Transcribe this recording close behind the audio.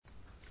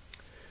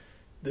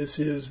This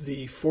is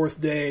the fourth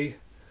day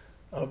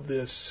of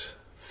this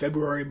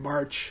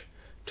February-March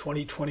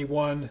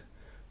 2021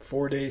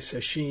 4-day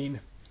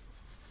session,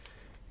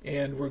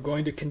 and we're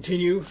going to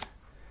continue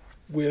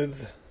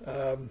with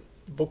the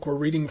book we're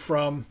reading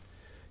from,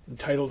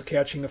 entitled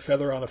Catching a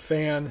Feather on a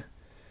Fan,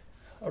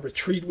 a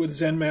retreat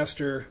with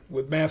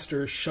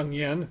Master Sheng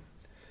Yen,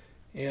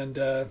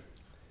 and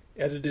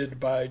edited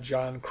by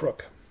John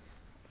Crook.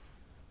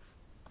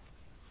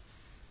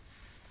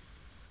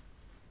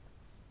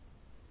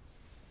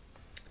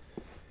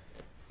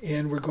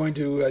 And we're going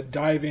to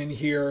dive in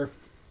here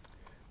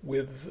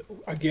with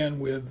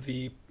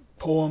the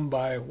poem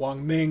by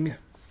Wang Ming.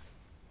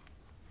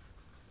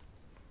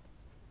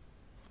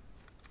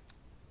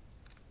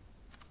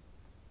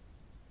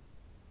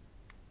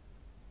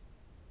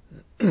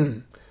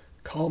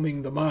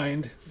 Calming the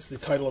Mind is the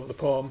title of the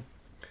poem.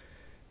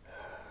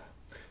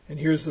 And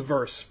here's the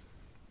verse.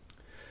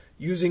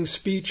 Using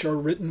speech or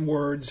written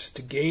words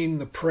to gain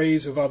the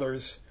praise of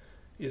others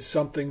is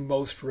something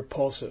most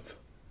repulsive.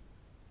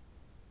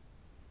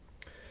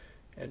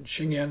 And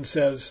Sheng Yen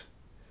says,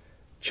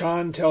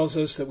 Chan tells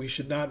us that we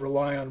should not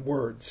rely on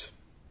words.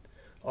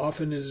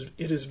 Often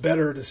it is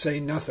better to say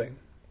nothing.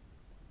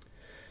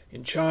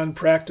 In Chan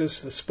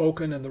practice, the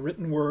spoken and the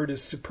written word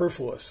is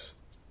superfluous.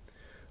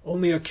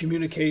 Only a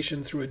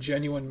communication through a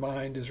genuine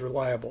mind is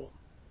reliable.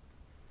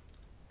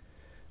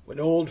 When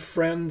old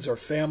friends or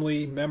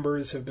family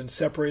members have been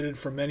separated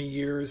for many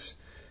years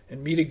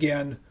and meet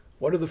again,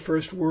 what are the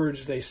first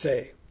words they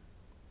say?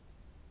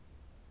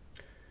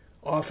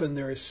 Often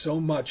there is so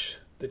much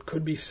that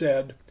could be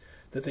said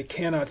that they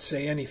cannot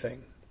say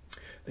anything.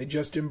 They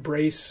just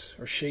embrace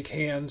or shake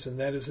hands, and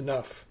that is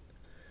enough.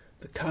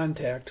 The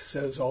contact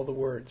says all the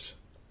words.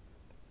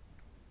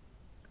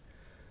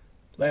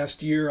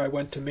 Last year I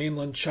went to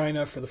mainland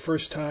China for the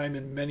first time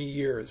in many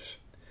years.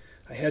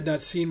 I had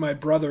not seen my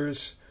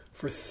brothers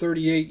for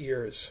 38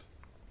 years.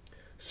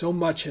 So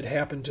much had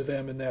happened to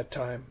them in that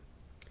time.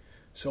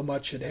 So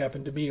much had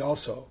happened to me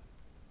also.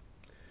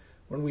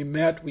 When we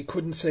met, we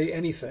couldn't say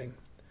anything.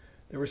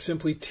 There were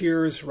simply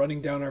tears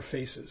running down our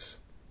faces.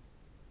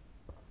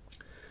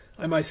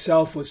 I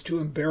myself was too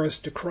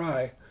embarrassed to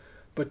cry,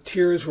 but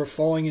tears were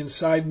falling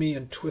inside me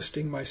and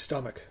twisting my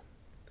stomach.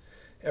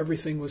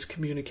 Everything was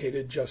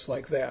communicated just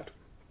like that.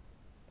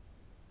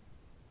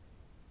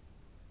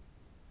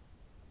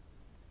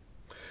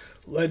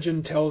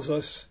 Legend tells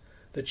us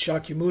that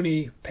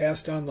Shakyamuni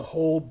passed on the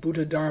whole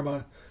Buddha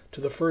Dharma to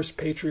the first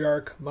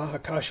patriarch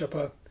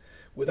Mahakāssyapa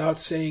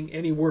without saying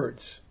any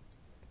words.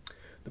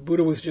 The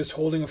Buddha was just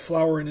holding a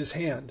flower in his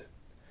hand.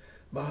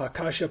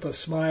 Mahakāssyapa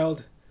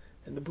smiled,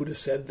 and the Buddha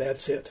said,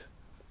 "That's it."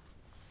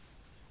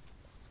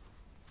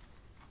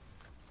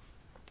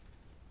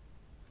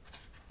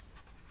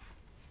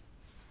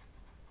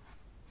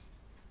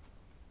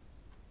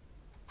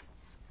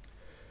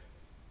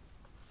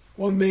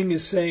 Wang Ming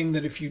is saying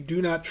that if you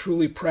do not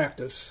truly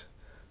practice,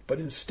 but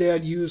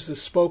instead use the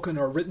spoken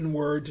or written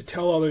word to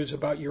tell others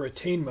about your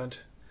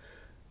attainment,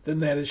 then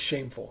that is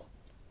shameful.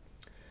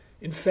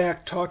 In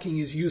fact, talking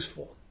is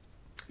useful.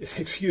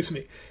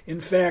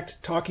 In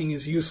fact, talking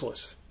is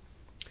useless.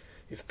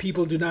 If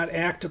people do not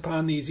act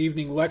upon these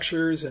evening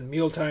lectures and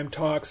mealtime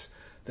talks,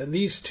 then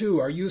these too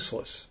are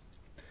useless.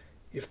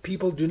 If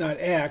people do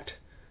not act,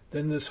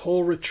 then this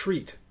whole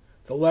retreat,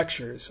 the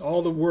lectures,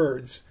 all the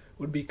words,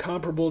 would be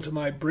comparable to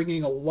my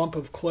bringing a lump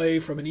of clay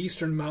from an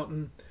eastern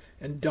mountain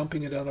and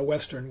dumping it on a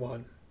western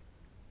one.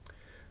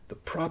 The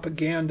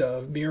propaganda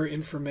of mere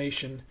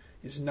information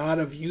is not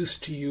of use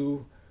to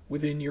you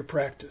within your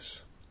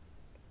practice.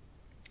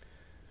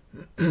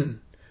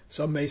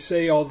 Some may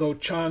say, although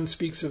Chan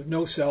speaks of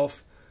no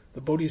self,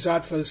 the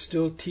Bodhisattvas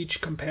still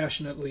teach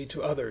compassionately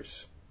to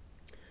others.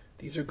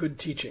 These are good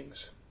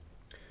teachings.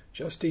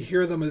 Just to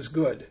hear them is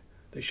good.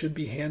 They should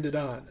be handed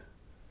on.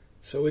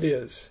 So it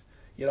is.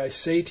 Yet I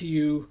say to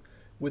you,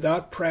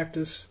 without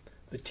practice,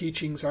 the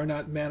teachings are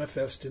not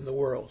manifest in the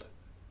world.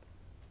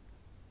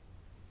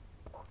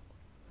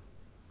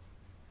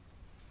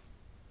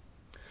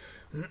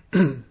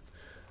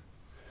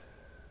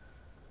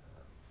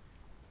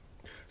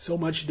 So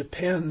much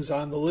depends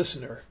on the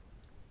listener.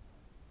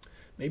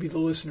 Maybe the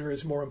listener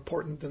is more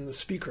important than the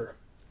speaker,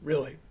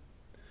 really.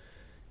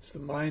 Is the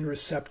mind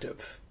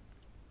receptive?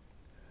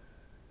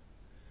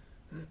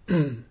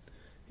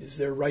 Is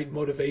there right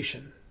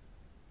motivation?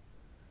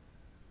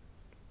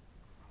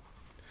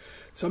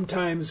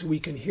 Sometimes we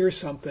can hear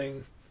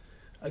something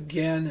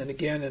again and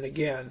again and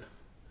again,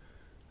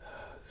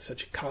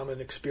 such a common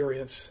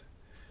experience,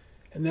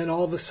 and then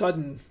all of a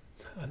sudden,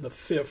 on the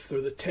 5th or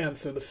the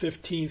 10th or the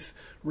 15th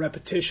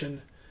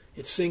repetition,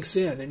 it sinks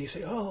in and you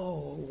say,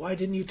 "Oh, why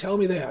didn't you tell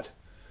me that?"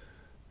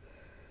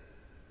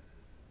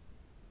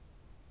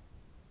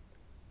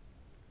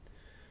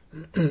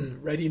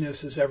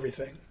 Readiness is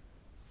everything.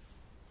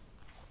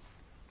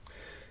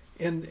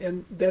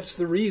 And that's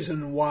the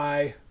reason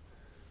why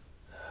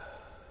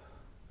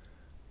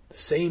the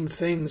same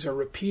things are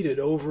repeated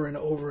over and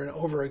over and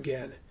over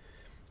again.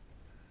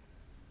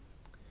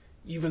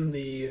 Even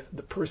the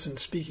person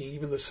speaking,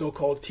 even the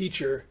so-called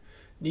teacher,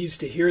 needs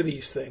to hear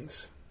these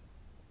things.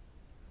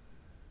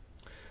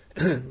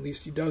 At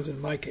least he does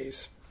in my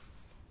case.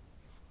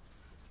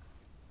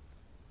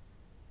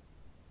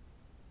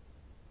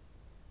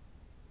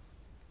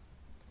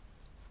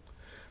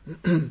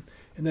 And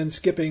then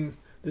skipping,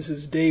 this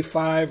is day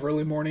 5,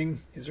 early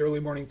morning, his early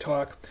morning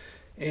talk.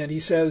 And he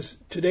says,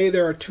 today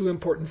there are 2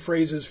 important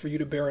phrases for you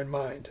to bear in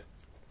mind.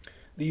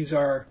 These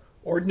are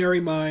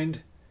ordinary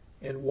mind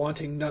and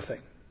wanting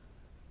nothing.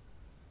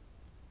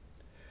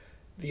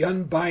 The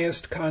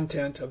unbiased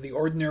content of the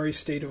ordinary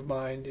state of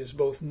mind is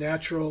both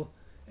natural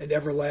and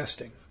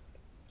everlasting.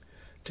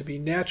 To be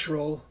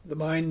natural, the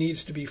mind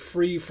needs to be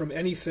free from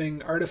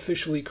anything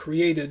artificially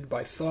created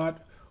by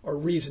thought or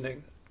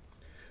reasoning,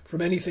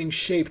 from anything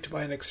shaped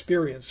by an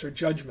experience or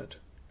judgment.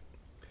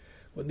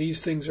 When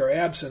these things are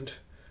absent,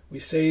 we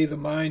say the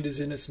mind is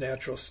in its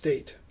natural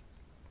state.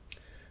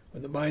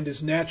 When the mind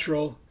is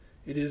natural,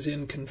 it is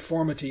in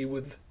conformity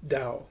with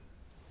Tao,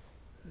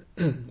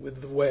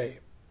 with the way.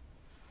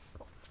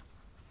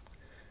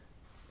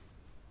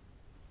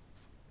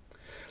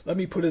 Let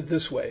me put it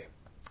this way.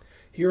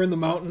 Here in the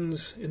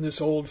mountains, in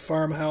this old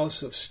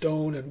farmhouse of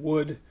stone and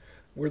wood,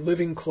 we're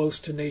living close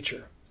to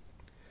nature.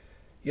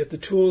 Yet the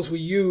tools we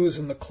use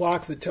and the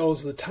clock that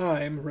tells the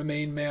time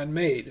remain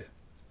man-made.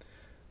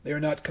 They are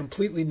not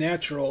completely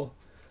natural,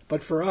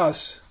 but for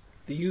us,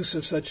 the use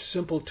of such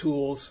simple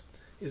tools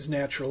is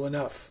natural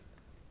enough.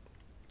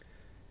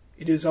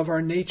 It is of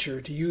our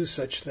nature to use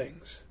such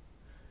things.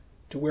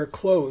 To wear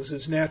clothes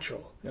is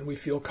natural, and we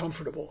feel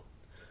comfortable.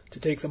 To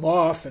take them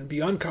off and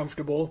be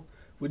uncomfortable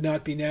would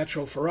not be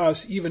natural for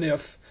us, even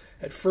if,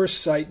 at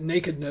first sight,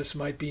 nakedness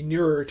might be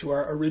nearer to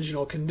our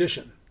original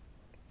condition.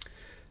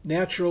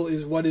 Natural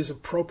is what is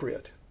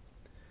appropriate.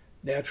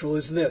 Natural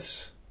is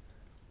this: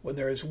 when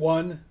there is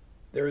one,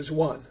 there is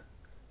one.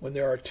 When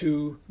there are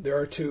two, there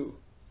are two.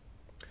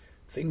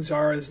 Things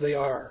are as they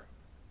are.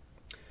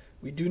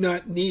 We do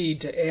not need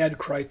to add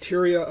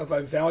criteria of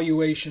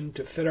evaluation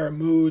to fit our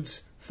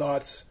moods,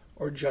 thoughts,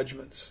 or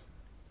judgments.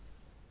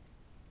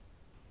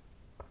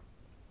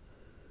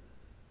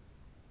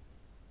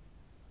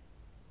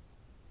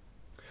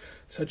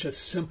 Such a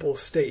simple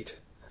state,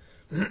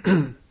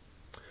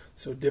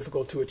 so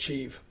difficult to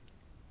achieve.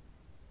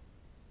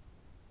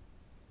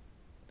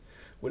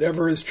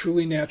 Whatever is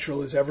truly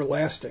natural is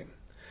everlasting.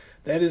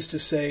 That is to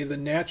say, the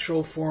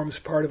natural forms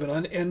part of an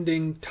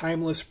unending,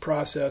 timeless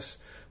process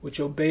which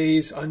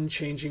obeys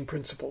unchanging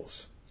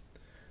principles.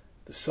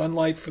 The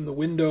sunlight from the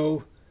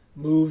window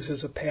moves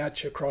as a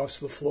patch across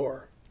the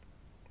floor.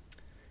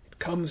 It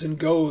comes and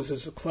goes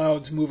as the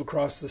clouds move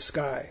across the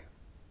sky.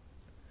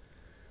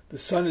 The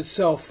sun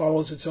itself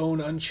follows its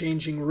own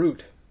unchanging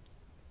route.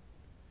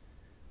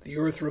 The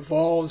earth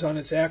revolves on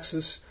its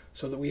axis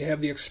so that we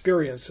have the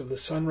experience of the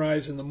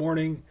sunrise in the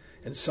morning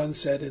and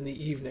sunset in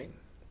the evening.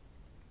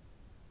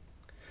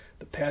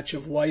 The patch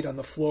of light on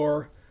the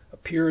floor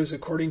appears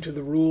according to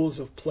the rules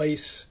of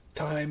place,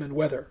 time, and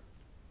weather.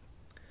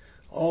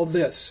 All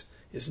this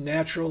is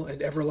natural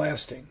and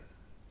everlasting.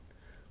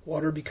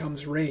 Water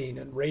becomes rain,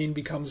 and rain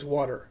becomes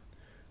water.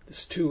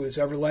 This too is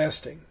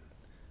everlasting.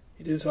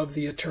 It is of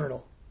the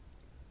eternal.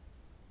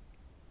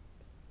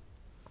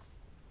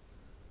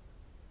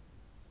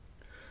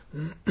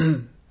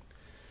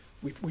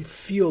 We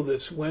feel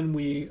this when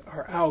we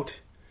are out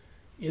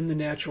in the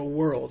natural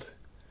world.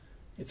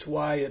 It's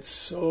why it's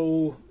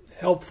so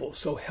helpful,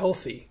 so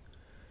healthy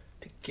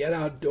to get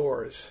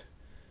outdoors,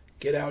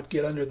 get out,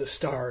 get under the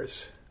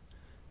stars,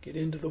 get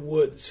into the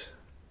woods,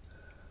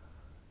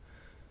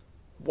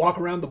 walk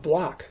around the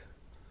block,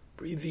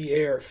 breathe the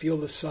air, feel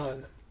the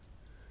sun.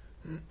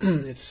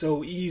 It's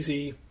so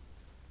easy,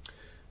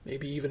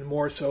 maybe even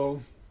more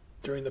so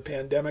during the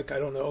pandemic, I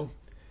don't know.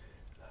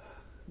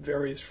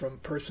 Varies from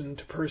person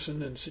to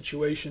person and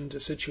situation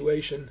to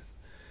situation.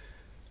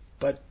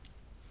 But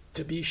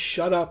to be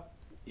shut up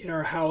in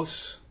our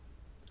house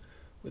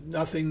with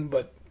nothing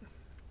but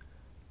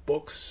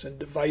books and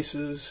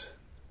devices,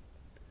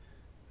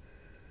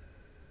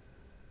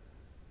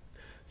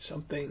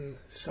 something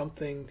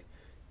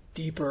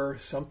deeper,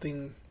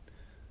 something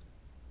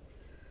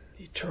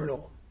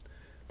eternal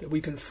that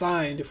we can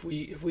find if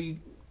we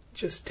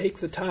just take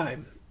the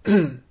time.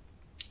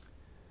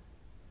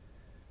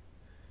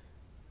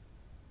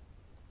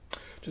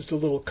 Just a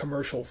little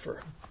commercial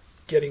for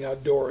getting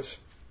outdoors.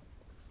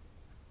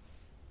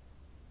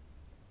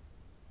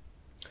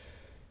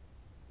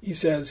 He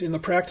says, in the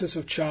practice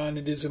of Chan,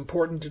 it is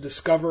important to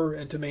discover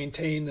and to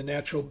maintain the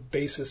natural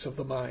basis of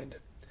the mind.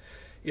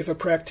 If a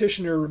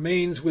practitioner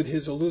remains with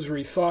his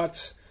illusory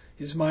thoughts,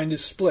 his mind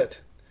is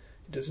split.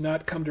 It does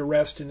not come to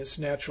rest in its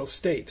natural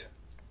state.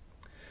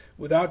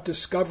 Without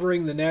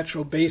discovering the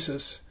natural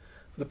basis,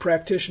 the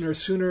practitioner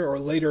sooner or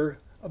later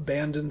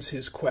abandons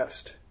his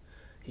quest.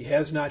 He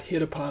has not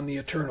hit upon the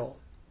eternal.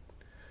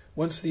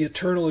 Once the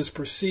eternal is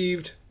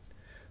perceived,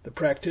 the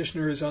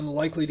practitioner is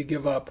unlikely to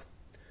give up,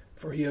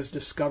 for he has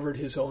discovered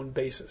his own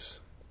basis.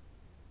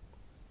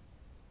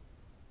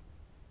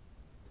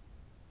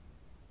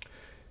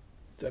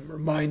 I'm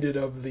reminded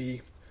of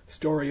the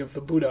story of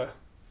the Buddha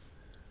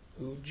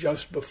who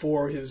just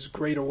before his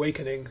great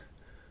awakening,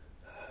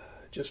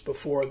 just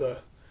before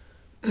the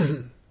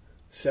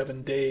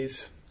 7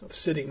 days of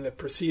sitting that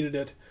preceded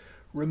it,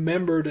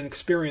 remembered an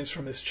experience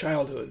from his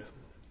childhood,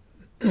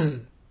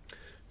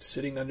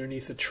 sitting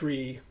underneath a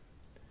tree,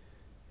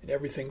 and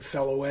everything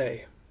fell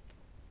away.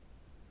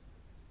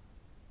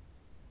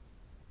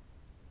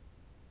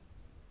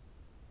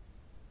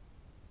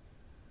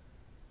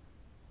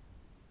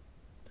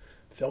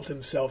 Felt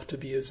himself to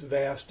be as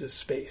vast as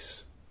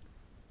space.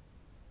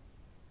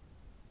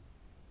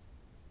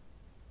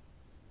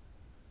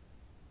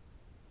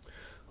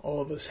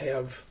 All of us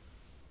have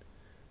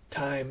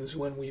times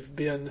when we've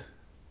been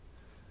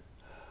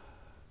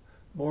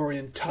more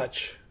in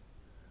touch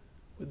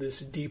with this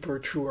deeper,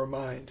 truer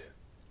mind.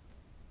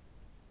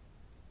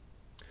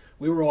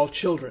 We were all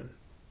children,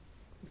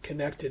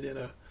 connected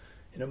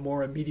in a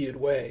more immediate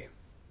way.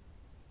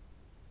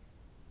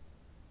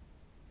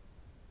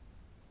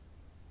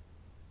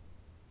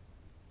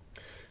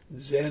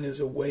 Zen is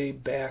a way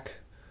back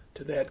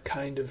to that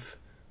kind of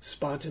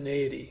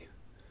spontaneity,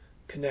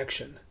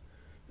 connection,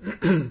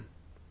 the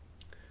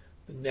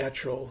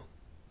natural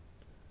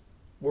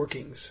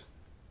workings,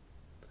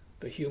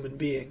 the human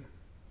being,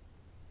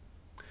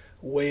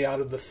 way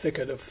out of the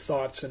thicket of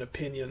thoughts and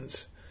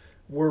opinions,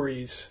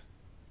 worries,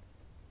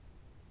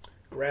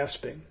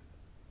 grasping,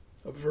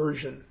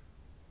 aversion,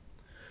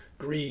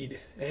 greed,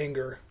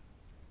 anger,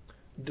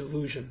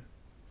 delusion.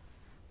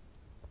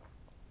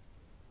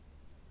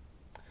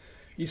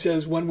 He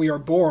says, when we are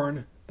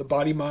born, the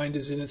body-mind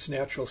is in its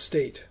natural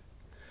state.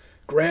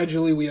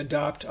 Gradually we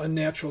adopt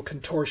unnatural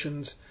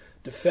contortions,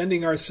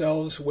 defending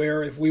ourselves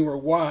where, if we were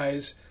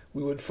wise,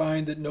 we would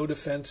find that no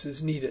defense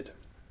is needed.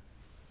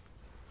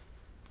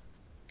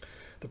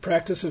 The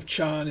practice of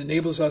Chan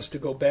enables us to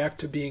go back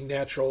to being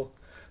natural,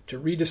 to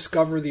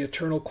rediscover the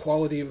eternal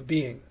quality of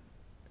being.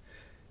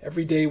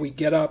 Every day we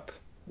get up,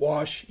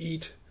 wash,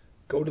 eat,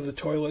 go to the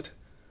toilet.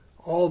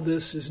 All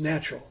this is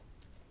natural.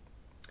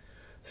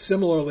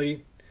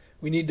 Similarly,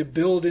 we need to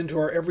build into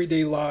our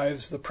everyday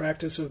lives the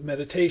practice of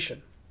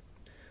meditation.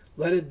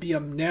 Let it be a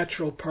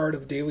natural part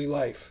of daily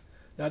life,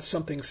 not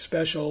something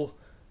special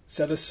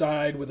set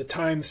aside with a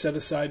time set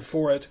aside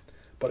for it,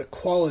 but a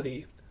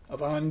quality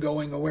of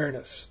ongoing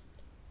awareness.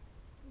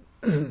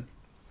 Of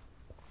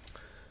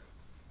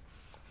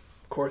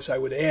course, I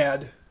would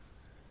add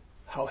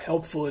how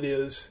helpful it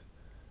is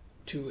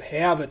to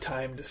have a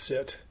time to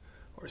sit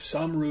or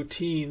some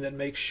routine that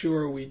makes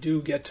sure we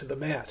do get to the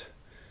mat.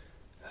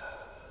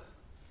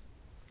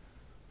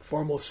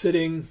 Formal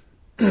sitting,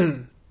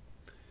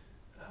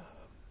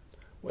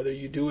 whether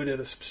you do it at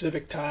a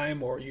specific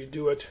time or you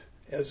do it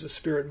as the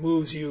Spirit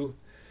moves you,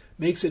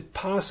 makes it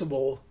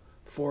possible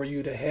for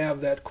you to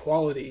have that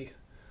quality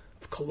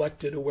of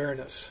collected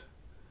awareness,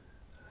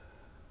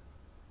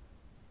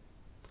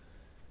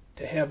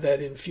 to have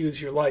that infuse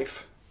your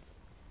life.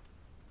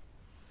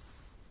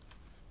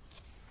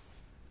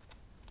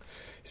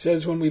 He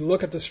says, when we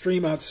look at the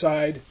stream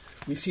outside,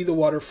 we see the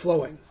water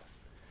flowing.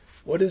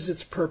 What is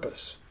its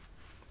purpose?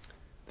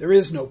 There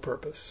is no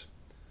purpose.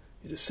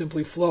 It is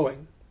simply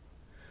flowing.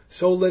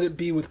 So let it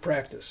be with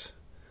practice.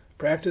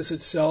 Practice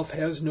itself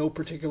has no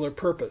particular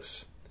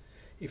purpose.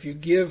 If you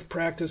give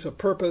practice a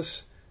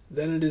purpose,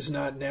 then it is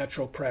not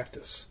natural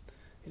practice.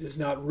 It is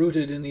not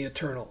rooted in the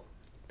eternal.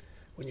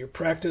 When your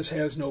practice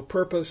has no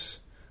purpose,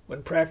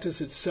 when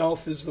practice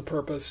itself is the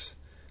purpose,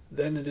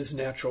 then it is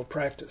natural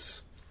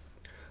practice.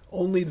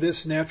 Only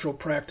this natural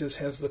practice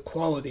has the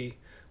quality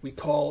we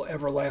call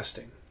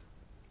everlasting.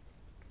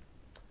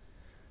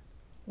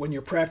 When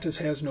your practice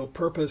has no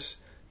purpose,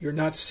 you're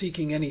not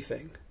seeking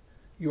anything.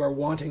 You are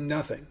wanting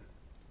nothing.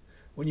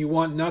 When you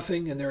want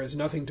nothing and there is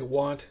nothing to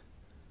want,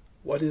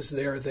 what is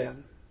there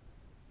then?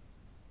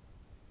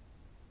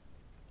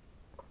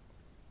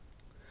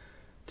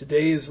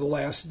 Today is the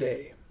last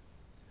day.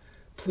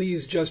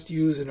 Please just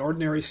use an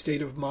ordinary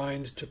state of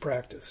mind to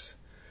practice.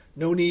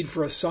 No need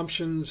for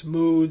assumptions,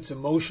 moods,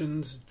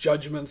 emotions,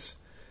 judgments.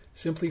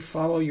 Simply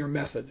follow your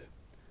method.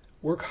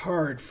 Work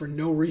hard for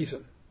no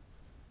reason.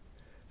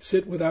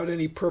 Sit without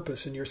any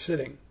purpose in your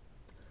sitting.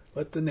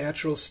 Let the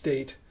natural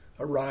state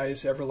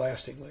arise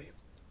everlastingly.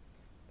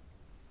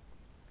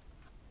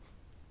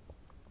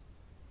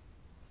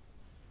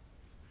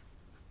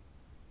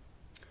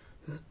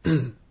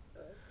 To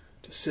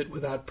sit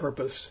without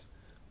purpose,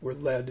 we're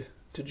led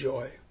to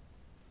joy.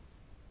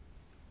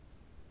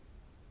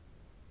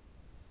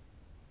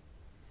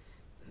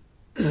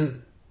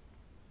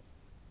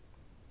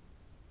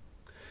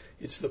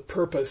 It's the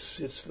purpose,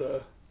 it's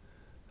the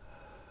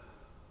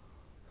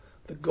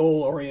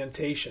goal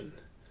orientation.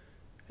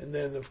 And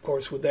then, of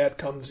course, with that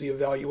comes the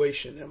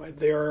evaluation. Am I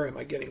there? Am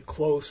I getting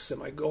close?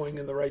 Am I going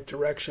in the right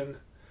direction?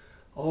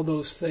 All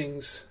those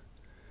things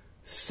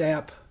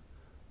sap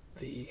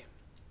the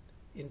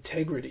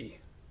integrity,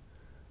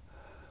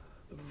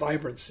 the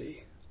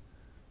vibrancy.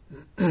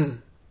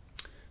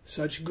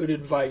 Such good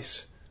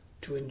advice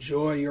to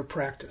enjoy your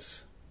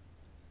practice.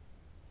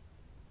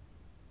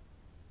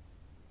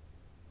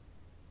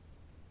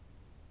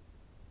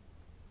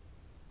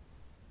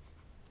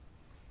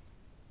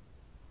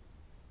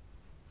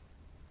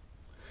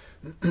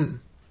 The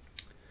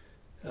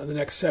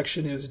next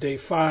section is day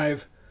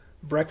 5,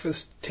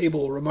 breakfast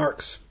table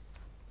remarks.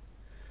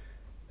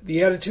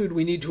 The attitude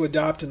we need to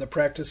adopt in the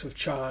practice of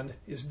Chan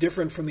is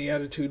different from the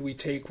attitude we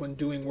take when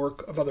doing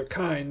work of other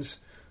kinds,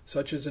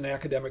 such as an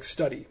academic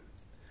study.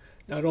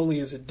 Not only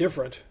is it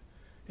different,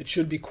 it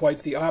should be quite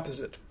the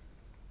opposite.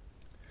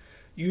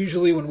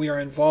 Usually when we are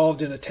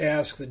involved in a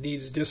task that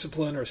needs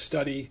discipline or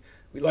study,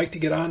 we like to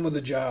get on with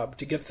the job,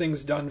 to get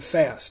things done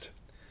fast.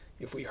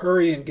 If we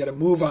hurry and get a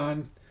move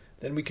on,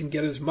 then we can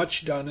get as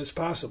much done as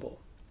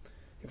possible.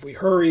 If we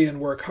hurry and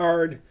work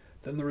hard,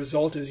 then the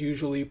result is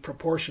usually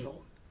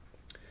proportional.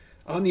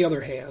 On the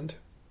other hand,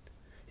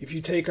 if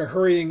you take a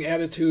hurrying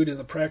attitude in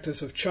the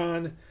practice of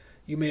Chan,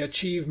 you may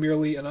achieve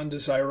merely an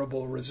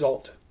undesirable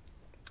result.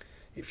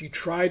 If you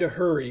try to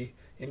hurry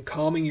in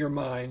calming your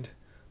mind,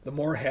 the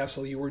more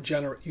hassle you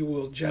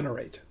will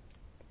generate.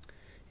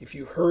 If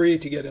you hurry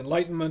to get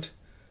enlightenment,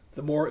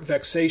 the more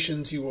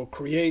vexations you will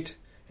create,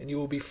 and you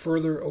will be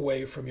further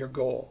away from your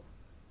goal.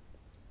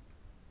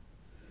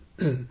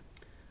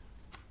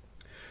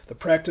 The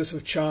practice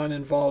of Chan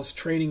involves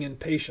training in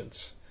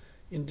patience,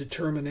 in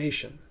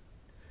determination.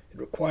 It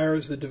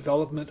requires the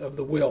development of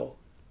the will.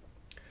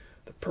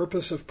 The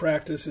purpose of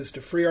practice is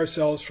to free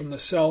ourselves from the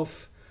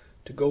self,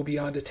 to go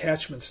beyond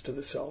attachments to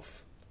the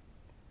self.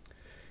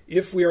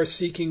 If we are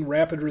seeking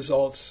rapid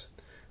results,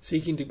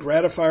 seeking to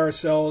gratify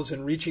ourselves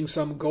in reaching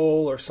some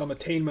goal or some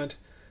attainment,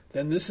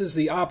 then this is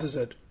the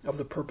opposite of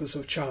the purpose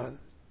of Chan.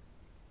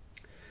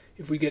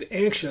 If we get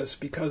anxious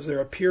because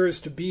there appears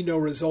to be no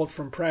result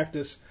from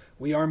practice,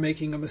 we are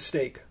making a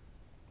mistake.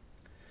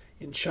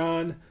 In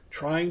Chan,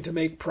 trying to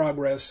make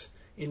progress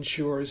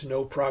ensures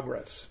no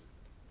progress.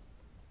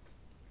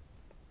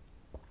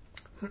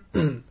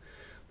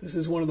 This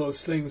is one of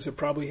those things that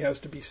probably has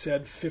to be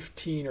said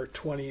 15 or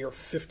 20 or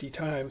 50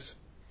 times.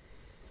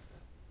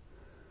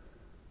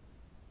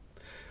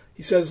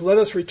 He says, let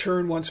us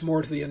return once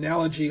more to the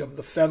analogy of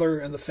the feather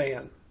and the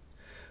fan.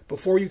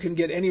 Before you can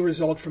get any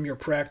result from your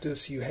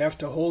practice, you have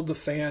to hold the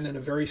fan in a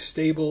very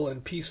stable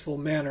and peaceful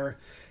manner,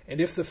 and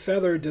if the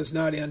feather does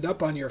not end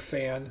up on your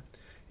fan,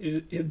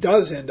 it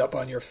does end up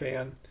on your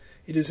fan,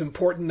 it is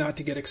important not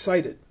to get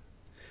excited.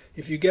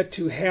 If you get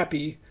too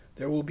happy,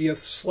 there will be a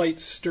slight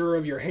stir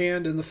of your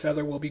hand and the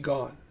feather will be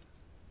gone.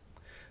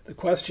 The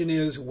question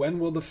is, when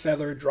will the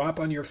feather drop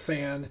on your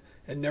fan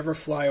and never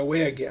fly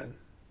away again?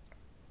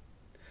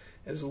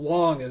 As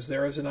long as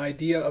there is an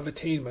idea of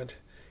attainment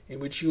in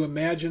which you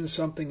imagine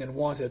something and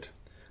want it,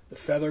 the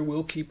feather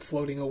will keep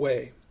floating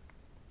away.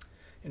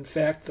 In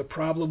fact, the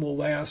problem will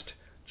last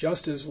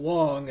just as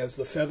long as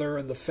the feather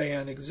and the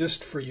fan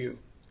exist for you.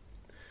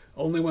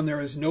 Only when there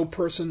is no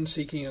person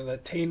seeking an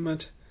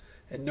attainment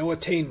and no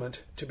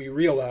attainment to be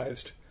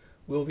realized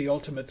will the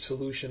ultimate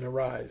solution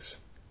arise.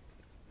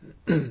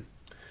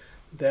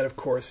 That, of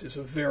course, is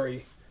a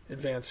very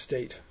advanced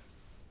state.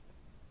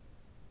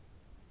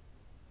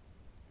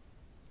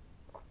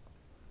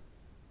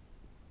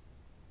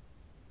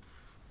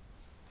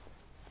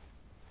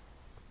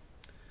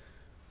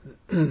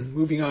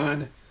 Moving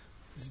on,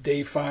 this is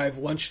day 5,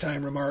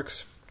 lunchtime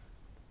remarks.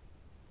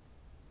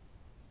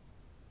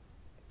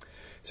 It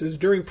says,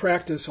 during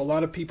practice, a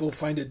lot of people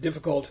find it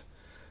difficult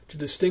to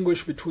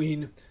distinguish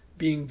between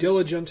being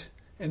diligent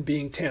and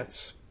being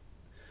tense,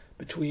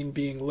 between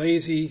being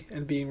lazy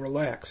and being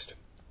relaxed.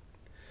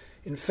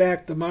 In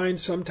fact, the mind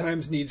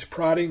sometimes needs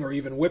prodding or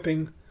even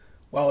whipping,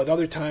 while at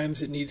other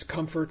times it needs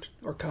comfort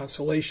or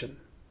consolation.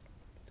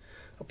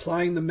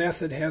 Applying the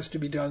method has to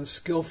be done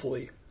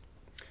skillfully.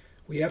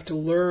 We have to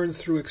learn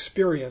through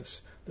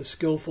experience the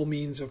skillful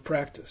means of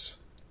practice.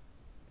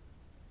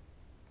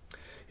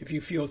 If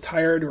you feel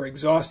tired or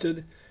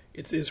exhausted,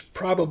 it is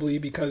probably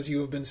because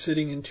you have been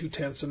sitting in too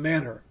tense a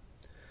manner.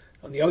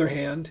 On the other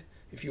hand,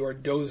 if you are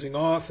dozing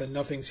off and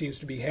nothing seems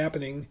to be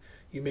happening,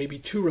 you may be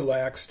too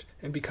relaxed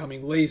and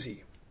becoming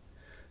lazy.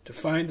 To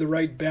find the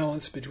right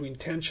balance between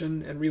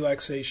tension and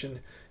relaxation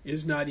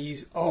is not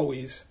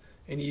always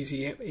an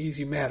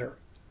easy matter.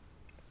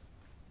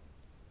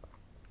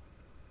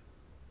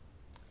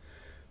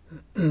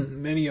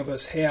 Many of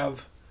us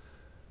have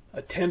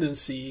a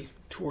tendency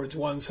towards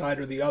one side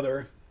or the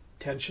other,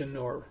 tension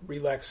or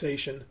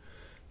relaxation.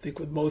 I think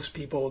with most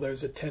people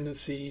there's a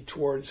tendency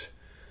towards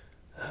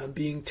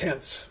being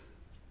tense.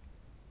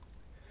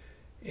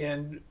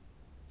 And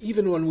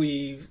even when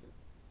we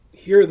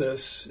hear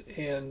this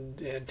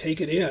and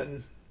take it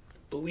in,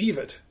 believe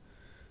it,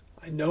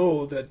 I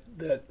know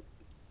that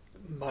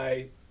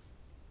my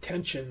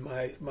tension,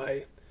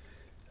 my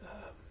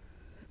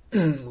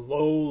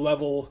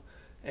low-level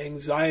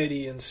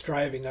anxiety and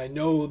striving, I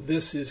know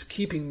this is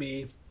keeping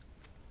me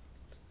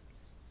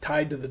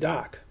tied to the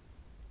dock.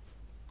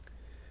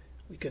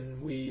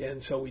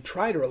 So we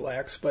try to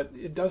relax, but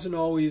it doesn't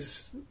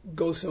always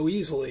go so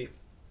easily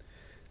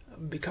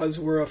because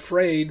we're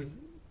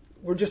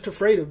just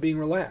afraid of being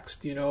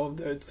relaxed. You know,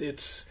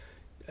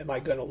 am I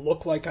going to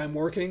look like I'm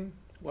working?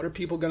 What are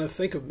people going to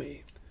think of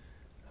me?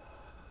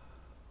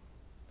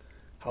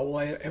 How will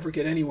I ever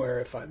get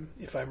anywhere if I'm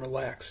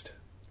relaxed?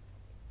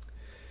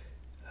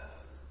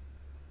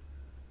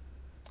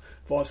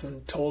 I've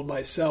often told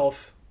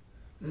myself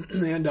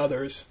and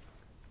others,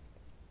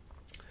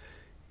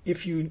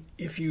 if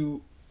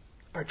you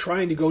are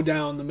trying to go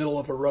down the middle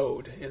of a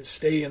road and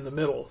stay in the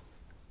middle,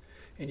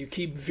 and you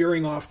keep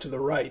veering off to the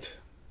right,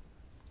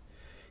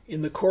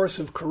 in the course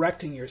of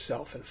correcting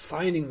yourself and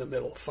finding the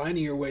middle,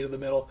 finding your way to the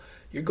middle,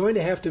 you're going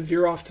to have to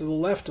veer off to the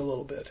left a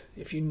little bit.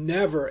 If you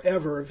never,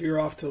 ever veer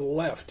off to the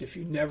left, if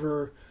you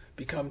never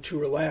become too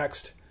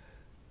relaxed,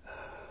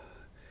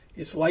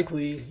 it's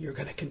likely you're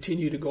going to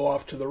continue to go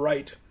off to the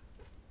right.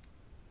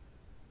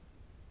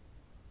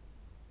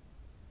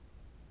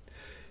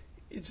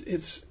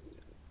 It's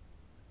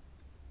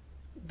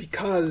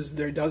because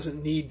there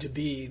doesn't need to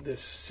be this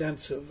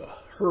sense of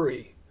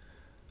hurry,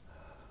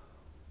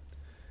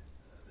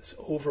 this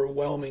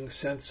overwhelming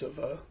sense of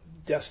a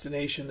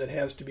destination that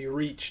has to be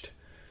reached.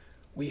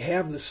 We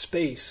have the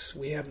space,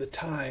 we have the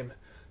time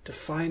to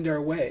find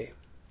our way.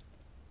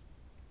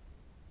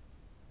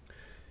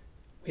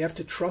 We have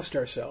to trust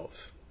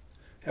ourselves,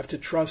 have to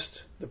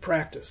trust the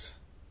practice.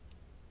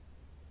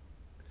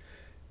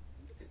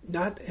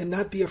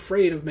 Not be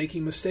afraid of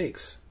making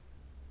mistakes.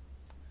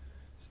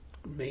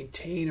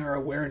 Maintain our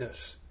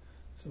awareness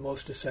is the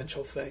most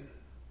essential thing.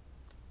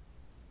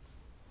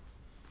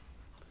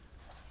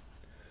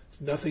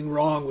 There's nothing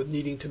wrong with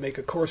needing to make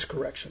a course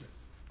correction.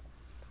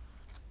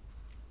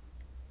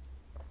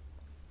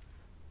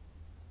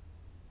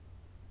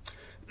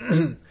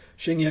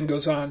 Xingyan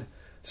goes on,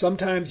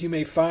 sometimes you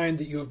may find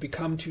that you have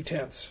become too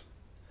tense.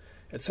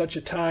 At such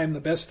a time, the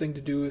best thing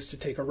to do is to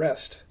take a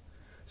rest.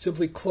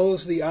 Simply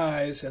close the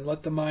eyes and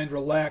let the mind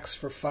relax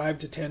for 5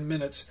 to 10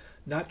 minutes,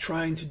 not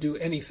trying to do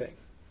anything.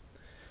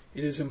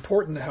 It is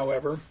important,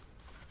 however,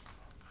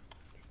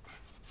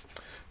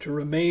 to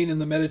remain in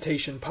the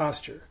meditation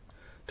posture.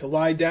 To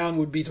lie down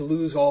would be to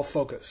lose all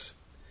focus.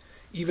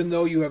 Even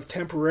though you have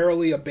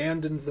temporarily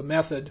abandoned the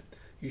method,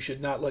 you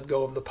should not let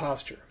go of the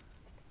posture.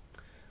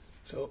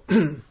 So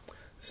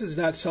this is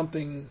not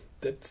something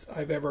that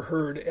I've ever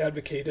heard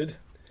advocated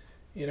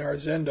in our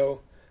Zendo,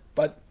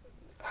 but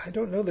I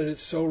don't know that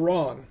it's so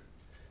wrong.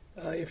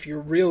 If you're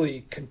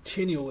really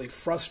continually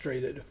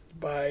frustrated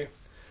by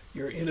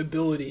your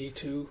inability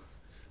to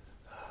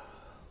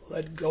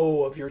let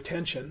go of your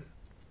tension,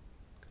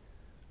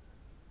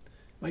 you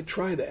might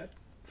try that.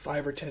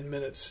 5 or 10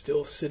 minutes,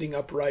 still sitting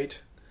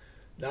upright,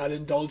 not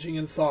indulging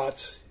in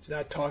thoughts. He's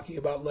not talking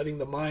about letting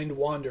the mind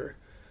wander,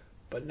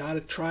 but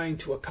not trying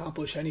to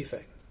accomplish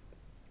anything.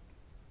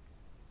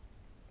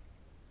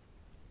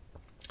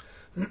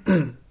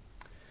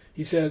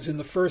 He says, in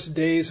the first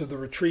days of the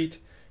retreat,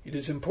 it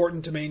is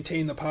important to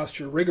maintain the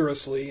posture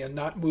rigorously and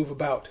not move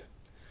about.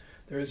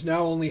 There is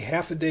now only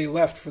half a day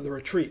left for the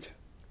retreat.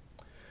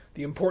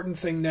 The important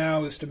thing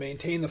now is to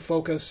maintain the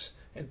focus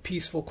and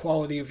peaceful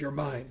quality of your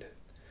mind.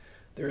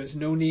 There is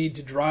no need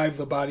to drive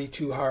the body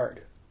too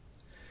hard.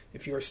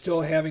 If you are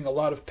still having a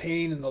lot of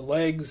pain in the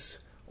legs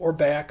or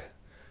back,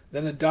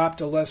 then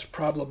adopt a less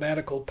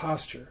problematical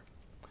posture.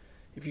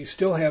 If you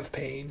still have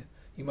pain,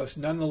 you must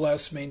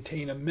nonetheless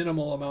maintain a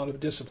minimal amount of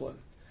discipline.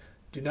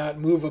 Do not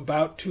move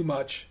about too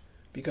much,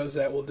 because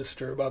that will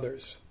disturb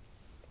others.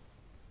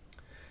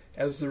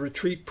 As the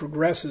retreat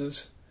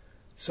progresses,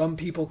 some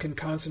people can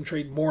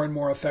concentrate more and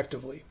more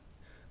effectively,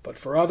 but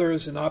for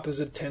others an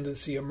opposite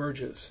tendency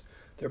emerges.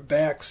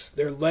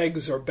 Their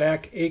legs or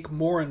back ache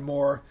more and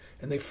more,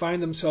 and they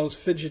find themselves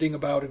fidgeting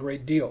about a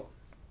great deal.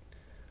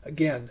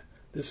 Again,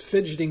 this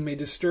fidgeting may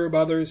disturb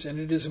others, and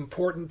it is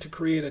important to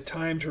create a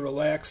time to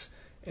relax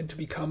and to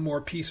become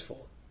more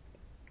peaceful.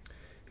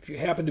 If you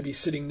happen to be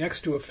sitting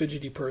next to a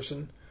fidgety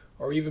person,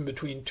 or even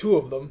between two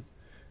of them,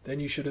 then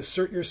you should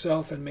assert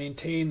yourself and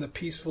maintain the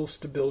peaceful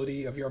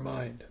stability of your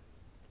mind.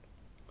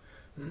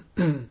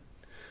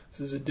 This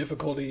is a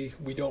difficulty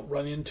we don't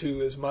run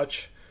into as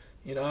much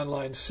in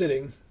online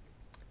sitting,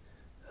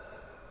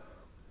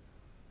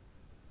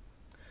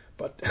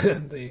 but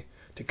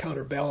to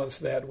counterbalance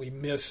that, we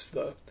miss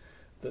the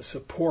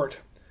support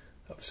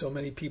of so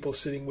many people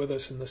sitting with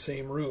us in the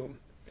same room.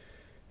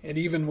 And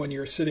even when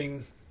you're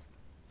sitting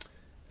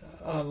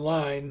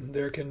online,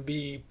 there can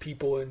be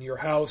people in your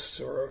house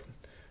or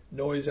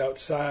noise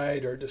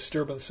outside or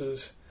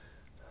disturbances.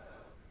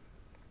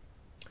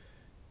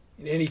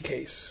 In any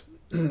case,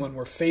 when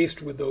we're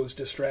faced with those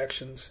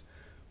distractions,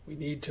 we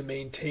need to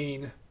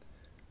maintain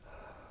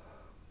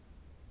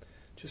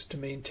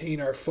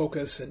our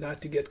focus and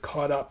not to get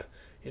caught up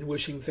in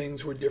wishing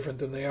things were different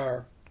than they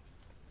are.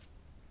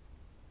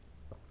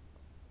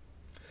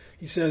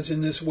 He says,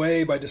 in this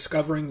way, by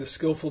discovering the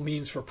skillful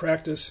means for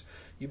practice,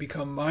 you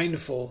become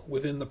mindful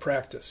within the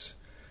practice.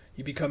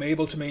 You become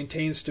able to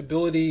maintain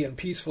stability and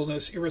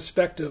peacefulness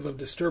irrespective of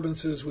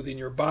disturbances within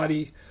your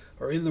body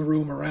or in the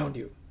room around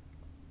you.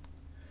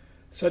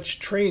 Such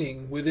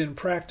training within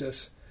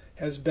practice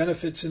has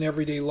benefits in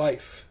everyday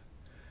life.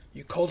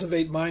 You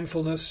cultivate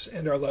mindfulness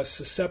and are less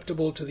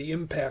susceptible to the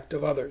impact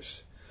of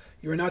others.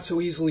 You are not so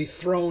easily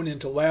thrown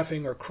into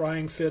laughing or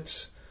crying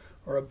fits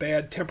or a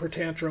bad temper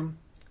tantrum.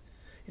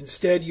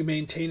 Instead, you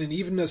maintain an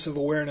evenness of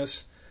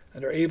awareness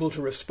and are able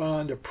to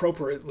respond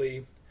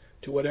appropriately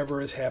to whatever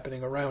is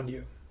happening around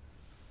you.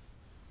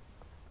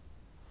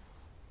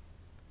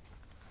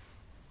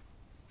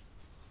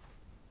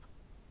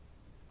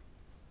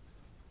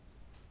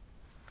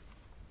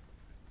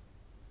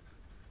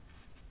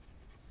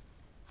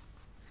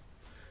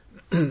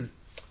 And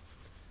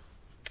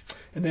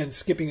then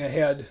skipping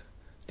ahead,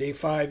 day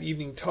 5,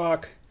 evening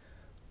talk,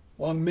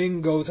 Wang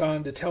Ming goes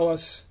on to tell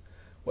us,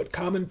 what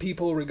common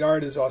people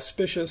regard as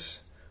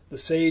auspicious, the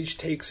sage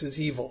takes as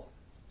evil.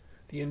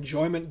 The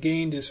enjoyment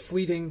gained is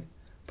fleeting,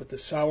 but the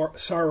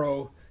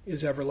sorrow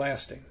is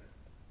everlasting.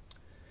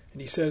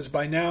 And he says,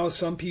 by now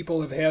some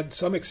people have had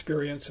some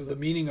experience of the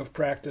meaning of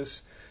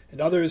practice, and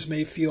others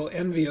may feel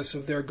envious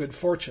of their good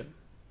fortune.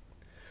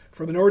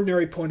 From an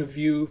ordinary point of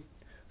view,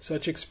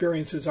 such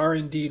experiences are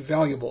indeed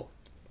valuable.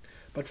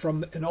 But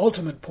from an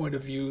ultimate point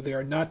of view, they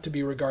are not to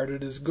be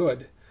regarded as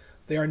good.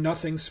 They are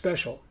nothing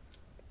special.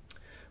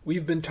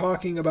 We've been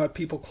talking about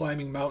people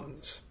climbing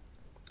mountains.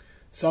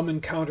 Some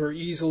encounter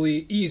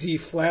easy,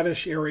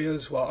 flattish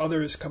areas, while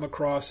others come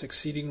across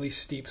exceedingly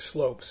steep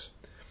slopes.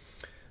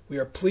 We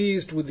are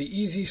pleased with the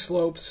easy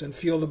slopes and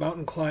feel the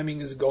mountain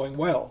climbing is going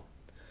well.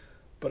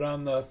 But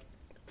on the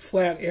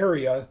flat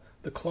area,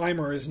 the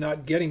climber is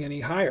not getting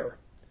any higher.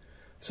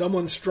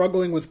 Someone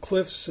struggling with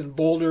cliffs and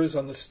boulders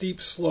on the steep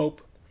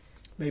slope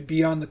may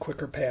be on the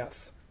quicker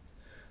path.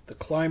 The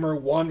climber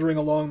wandering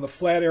along the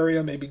flat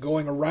area may be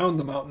going around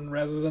the mountain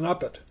rather than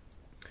up it.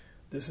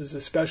 This is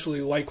especially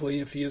likely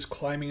if he is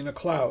climbing in a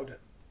cloud.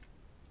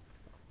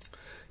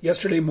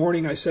 Yesterday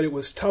morning I said it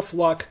was tough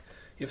luck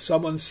if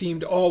someone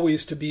seemed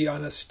always to be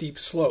on a steep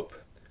slope.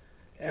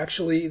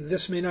 Actually,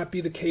 this may not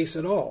be the case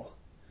at all.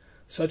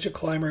 Such a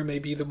climber may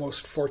be the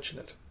most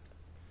fortunate.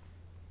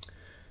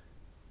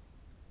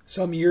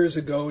 Some years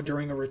ago,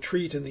 during a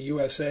retreat in the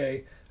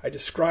USA, I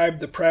described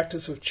the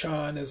practice of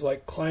Chan as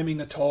like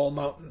climbing a tall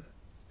mountain.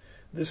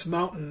 This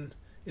mountain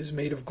is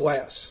made of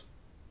glass.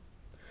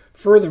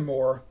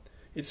 Furthermore,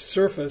 its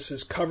surface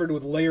is covered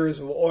with layers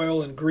of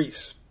oil and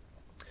grease.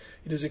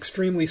 It is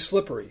extremely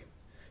slippery.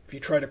 If you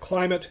try to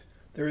climb it,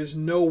 there is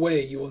no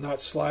way you will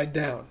not slide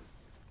down.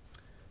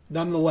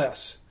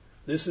 Nonetheless,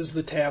 this is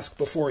the task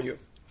before you.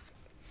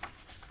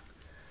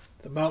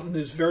 The mountain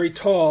is very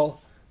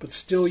tall, but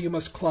still you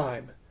must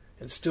climb,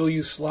 and still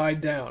you slide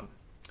down.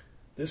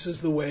 This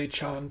is the way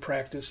Chan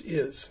practice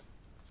is.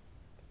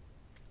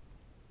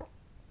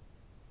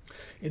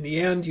 In the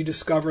end, you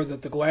discover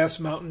that the glass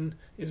mountain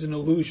is an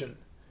illusion.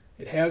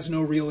 It has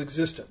no real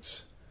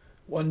existence.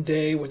 One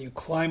day, when you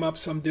climb up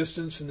some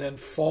distance and then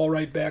fall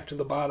right back to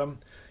the bottom,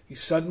 you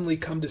suddenly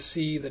come to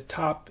see that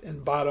top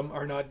and bottom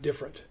are not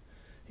different.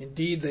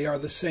 Indeed, they are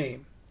the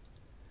same.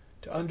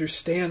 To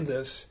understand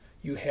this,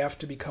 you have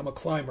to become a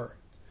climber.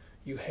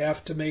 You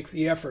have to make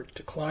the effort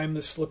to climb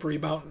the slippery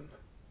mountain.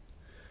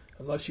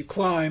 Unless you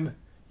climb,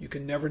 you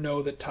can never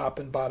know that top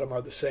and bottom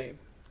are the same.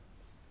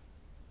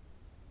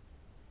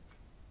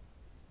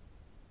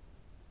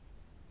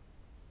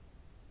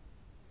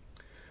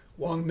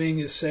 Wang Ming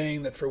is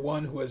saying that for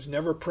one who has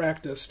never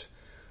practiced,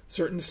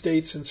 certain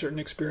states and certain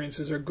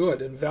experiences are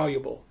good and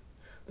valuable.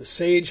 The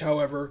sage,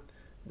 however,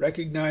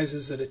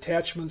 recognizes that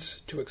attachments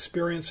to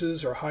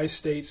experiences or high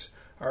states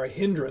are a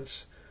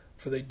hindrance,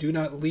 for they do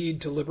not lead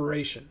to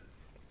liberation.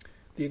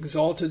 The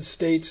exalted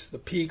states, the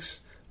peaks,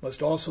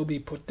 must also be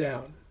put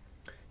down.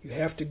 You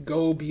have to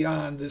go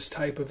beyond this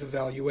type of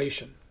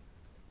evaluation.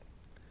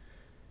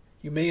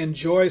 You may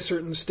enjoy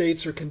certain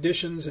states or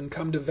conditions and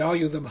come to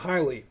value them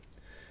highly.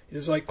 It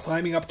is like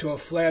climbing up to a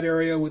flat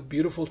area with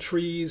beautiful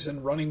trees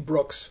and running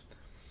brooks.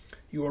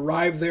 You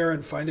arrive there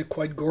and find it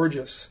quite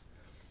gorgeous.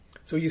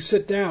 So you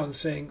sit down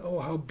saying,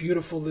 "Oh, how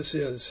beautiful this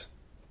is."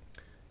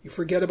 You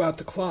forget about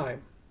the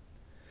climb.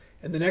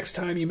 And the next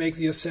time you make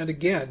the ascent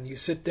again, you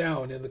sit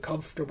down in the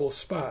comfortable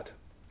spot.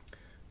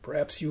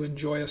 Perhaps you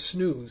enjoy a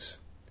snooze.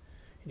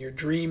 In your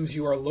dreams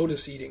you are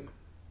lotus eating.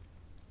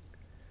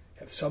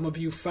 Have some of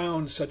you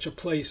found such a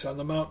place on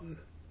the mountain?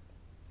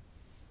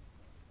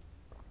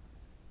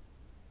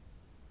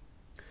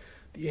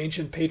 The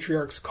ancient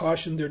patriarchs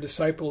cautioned their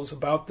disciples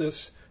about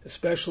this,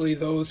 especially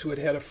those who had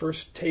had a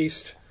first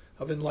taste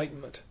of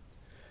enlightenment.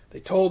 They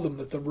told them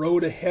that the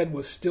road ahead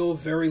was still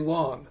very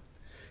long.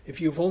 If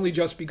you have only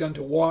just begun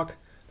to walk,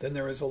 then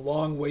there is a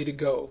long way to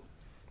go.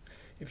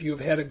 If you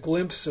have had a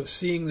glimpse of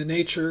seeing the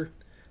nature,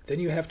 then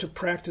you have to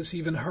practice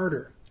even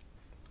harder.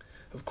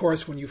 Of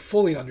course, when you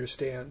fully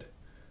understand,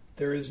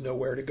 there is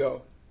nowhere to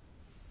go.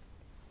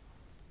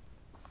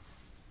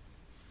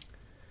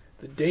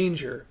 The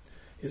danger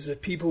is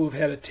that people who have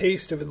had a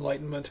taste of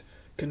enlightenment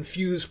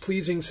confuse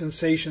pleasing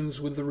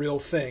sensations with the real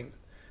thing.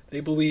 They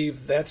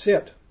believe that's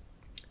it.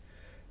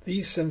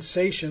 These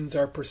sensations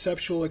are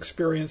perceptual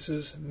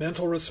experiences,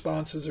 mental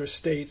responses or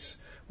states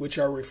which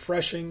are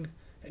refreshing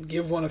and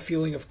give one a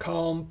feeling of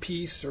calm,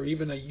 peace, or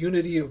even a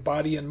unity of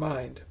body and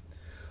mind.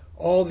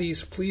 All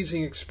these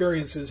pleasing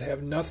experiences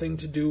have nothing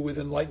to do with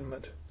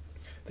enlightenment.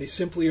 They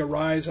simply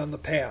arise on the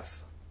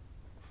path.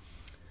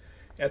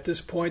 At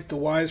this point, the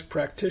wise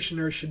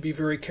practitioner should be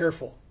very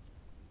careful.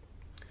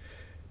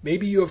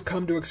 Maybe you have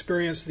come to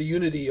experience the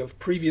unity of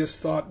previous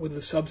thought with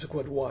the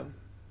subsequent one.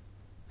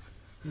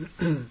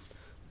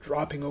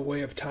 Dropping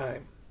away of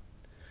time.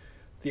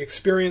 The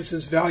experience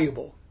is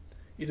valuable.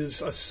 It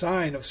is a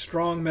sign of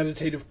strong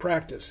meditative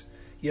practice,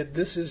 yet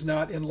this is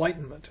not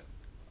enlightenment.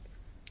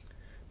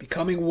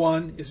 Becoming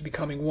one is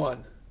becoming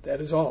one.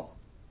 That is all.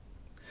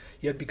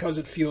 Yet because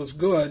it feels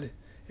good,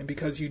 and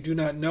because you do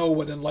not know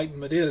what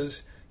enlightenment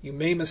is, you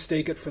may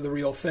mistake it for the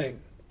real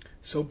thing.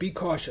 So be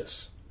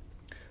cautious.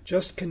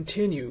 Just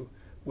continue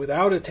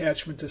without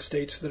attachment to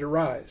states that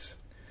arise.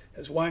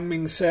 As Wang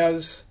Ming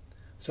says,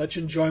 such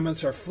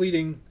enjoyments are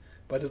fleeting,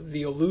 but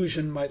the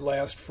illusion might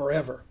last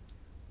forever.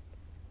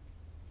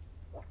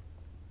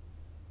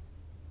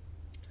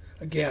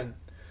 Again,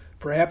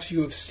 perhaps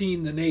you have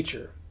seen the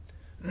nature.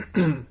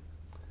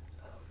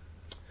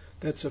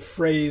 That's a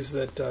phrase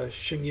that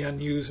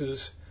Xingyan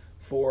uses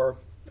for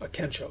a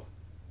kensho.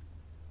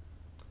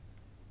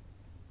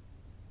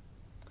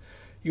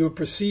 You have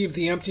perceived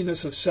the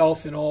emptiness of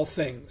self in all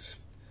things.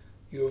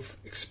 You have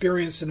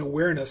experienced an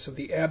awareness of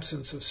the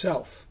absence of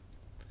self.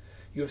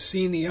 You have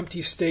seen the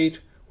empty state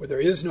where there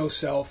is no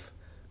self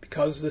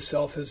because the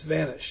self has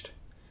vanished.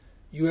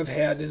 You have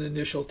had an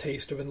initial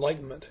taste of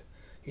enlightenment.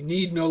 You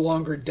need no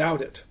longer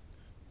doubt it.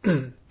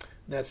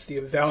 That's the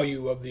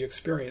value of the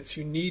experience.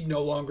 You need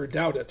no longer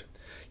doubt it.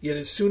 Yet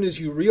as soon as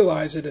you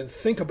realize it and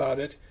think about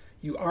it,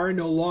 you are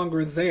no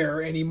longer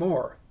there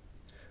anymore.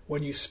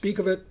 When you speak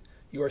of it,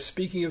 you are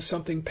speaking of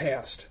something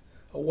past,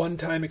 a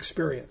one-time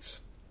experience.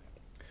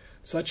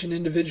 Such an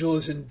individual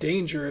is in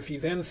danger if he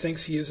then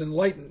thinks he is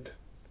enlightened.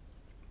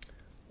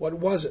 What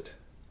was it?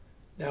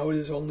 Now it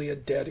is only a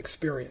dead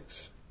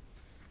experience.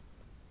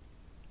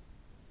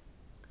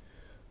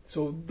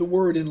 So the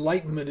word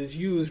enlightenment is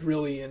used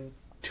really in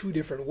two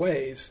different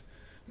ways.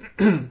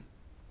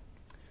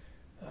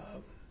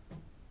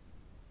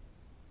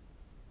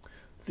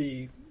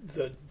 The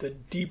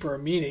deeper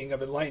meaning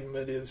of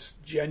enlightenment is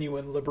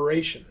genuine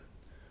liberation,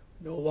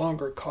 no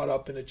longer caught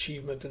up in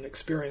achievement and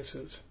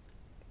experiences.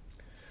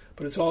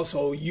 But it's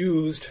also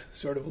used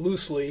sort of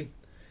loosely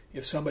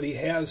if somebody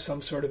has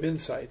some sort of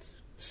insight,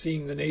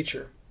 seeing the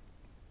nature.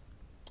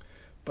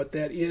 But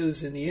that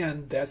is, in the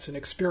end, that's an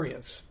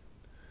experience.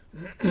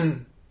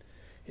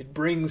 It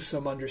brings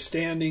some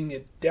understanding.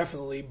 It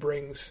definitely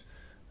brings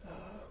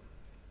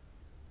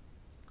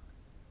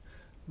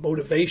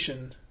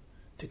motivation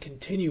to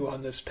continue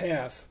on this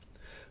path.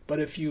 But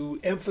if you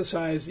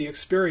emphasize the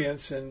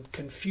experience and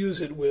confuse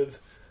it with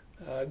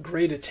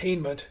great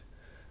attainment,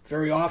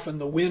 very often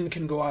the wind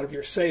can go out of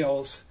your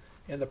sails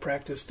and the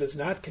practice does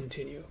not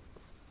continue.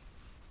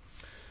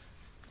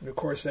 And of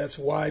course, that's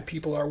why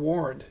people are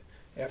warned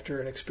after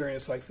an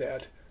experience like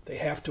that. They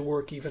have to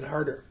work even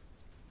harder.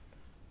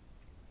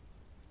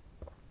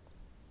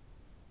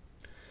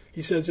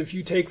 He says if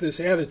you take this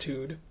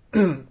attitude,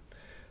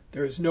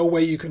 there is no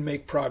way you can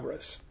make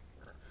progress.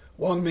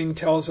 Wang Ming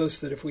tells us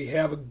that if we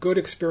have a good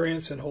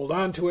experience and hold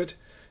on to it,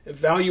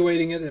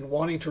 evaluating it and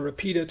wanting to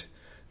repeat it,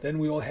 then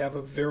we will have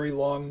a very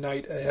long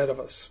night ahead of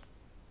us.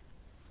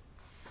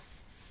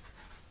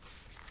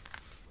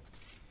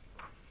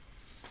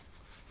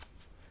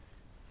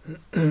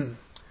 I'm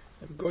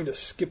going to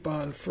skip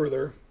on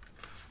further.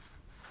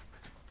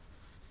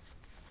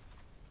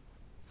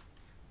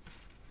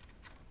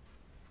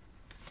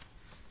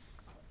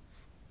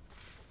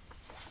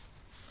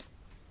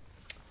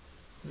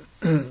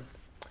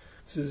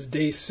 This is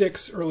day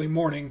 6, early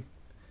morning.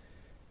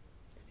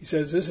 He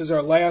says, this is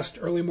our last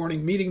early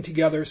morning meeting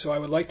together, so I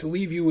would like to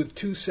leave you with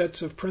 2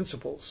 sets of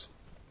principles.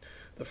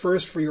 The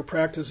first for your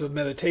practice of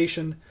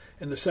meditation,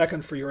 and the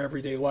second for your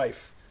everyday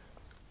life.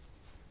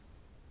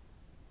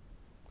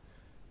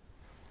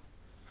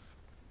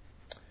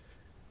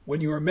 When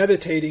you are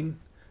meditating,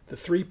 the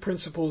 3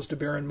 principles to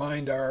bear in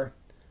mind are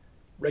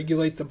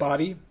regulate the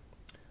body,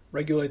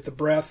 regulate the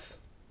breath,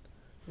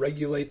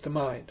 regulate the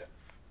mind.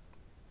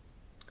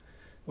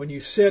 When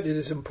you sit, it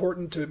is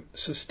important to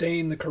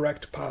sustain the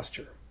correct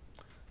posture,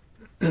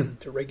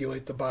 to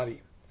regulate the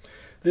body.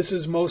 This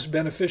is most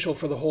beneficial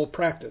for the whole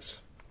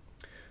practice.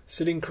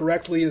 Sitting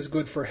correctly is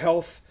good for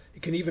health.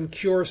 It can even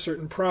cure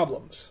certain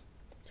problems.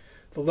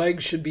 The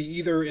legs should be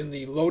either in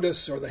the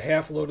lotus or the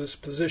half-lotus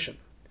position.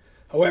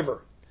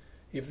 However,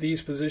 if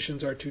these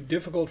positions are too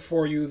difficult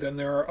for you, then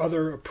there are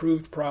other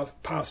approved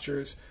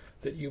postures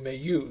that you may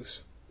use.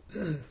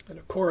 And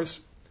of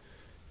course,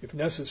 if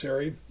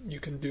necessary, you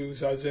can do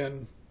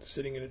zazen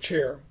sitting in a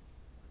chair.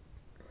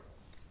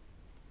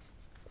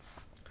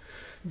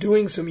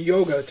 Doing some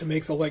yoga to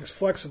make the legs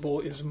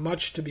flexible is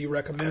much to be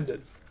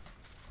recommended,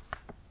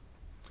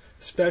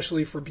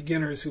 especially for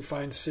beginners who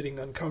find sitting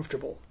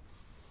uncomfortable.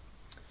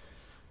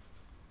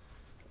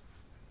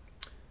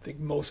 I think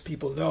most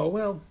people know,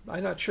 well,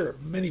 I'm not sure,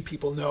 many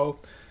people know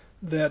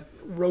that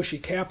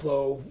Roshi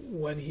Kapleau,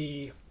 when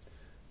he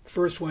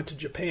first went to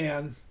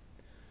Japan,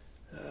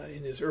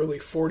 in his early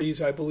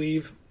 40s, I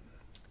believe,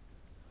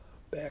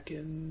 back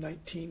in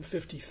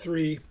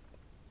 1953,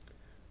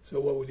 so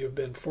what would he have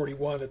been,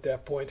 41 at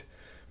that point,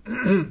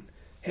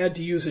 had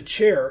to use a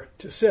chair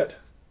to sit.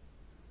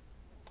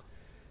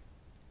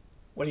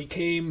 When he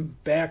came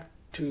back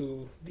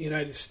to the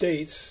United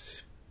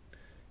States,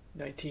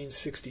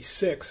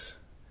 1966,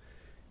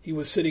 he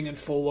was sitting in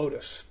full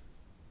lotus,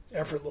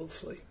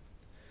 effortlessly.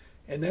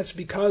 And that's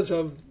because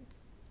of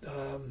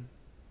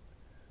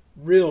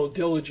real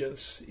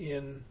diligence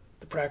in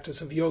the practice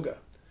of yoga.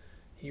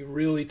 He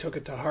really took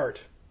it to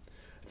heart.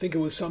 I think it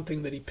was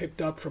something that he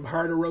picked up from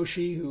Harda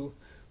Roshi, who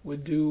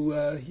would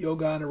do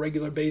yoga on a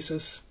regular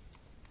basis.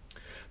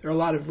 There are a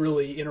lot of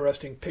really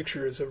interesting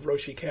pictures of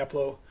Roshi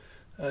Kapleau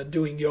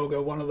doing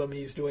yoga. One of them,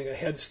 he's doing a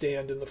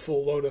headstand in the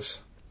full lotus.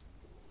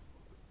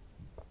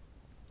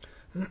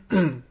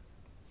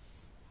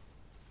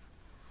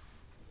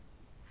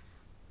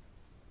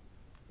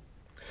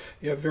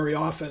 Very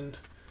often,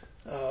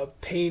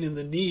 pain in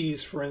the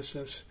knees, for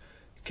instance,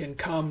 can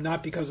come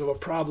not because of a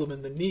problem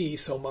in the knee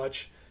so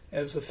much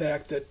as the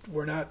fact that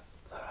we're not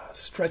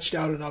stretched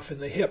out enough in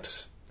the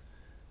hips.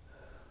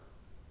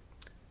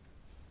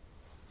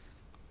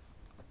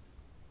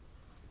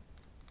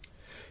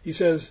 He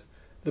says,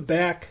 the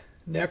back,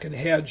 neck, and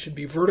head should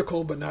be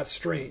vertical but not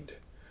strained.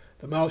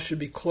 The mouth should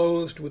be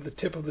closed with the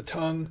tip of the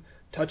tongue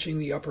touching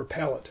the upper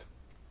palate.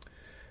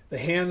 The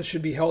hands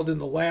should be held in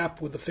the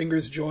lap with the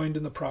fingers joined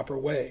in the proper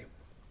way.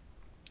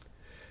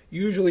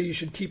 Usually you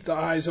should keep the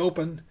eyes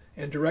open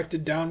and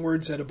directed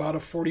downwards at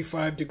about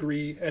 45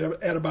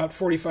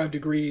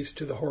 degrees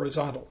to the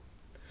horizontal.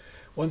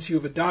 Once you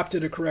have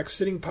adopted a correct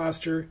sitting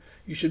posture,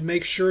 you should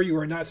make sure you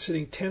are not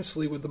sitting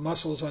tensely with the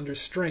muscles under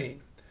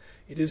strain.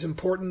 It is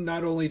important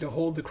not only to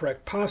hold the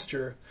correct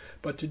posture,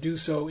 but to do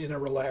so in a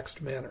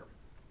relaxed manner.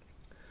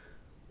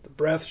 The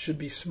breath should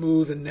be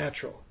smooth and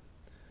natural.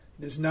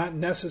 It is not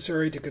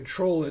necessary to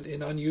control it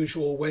in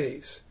unusual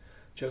ways.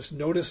 Just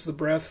notice the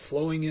breath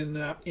flowing in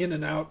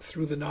and out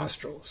through the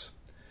nostrils.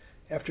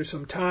 After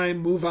some time,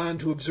 move on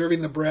to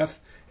observing the breath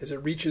as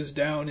it reaches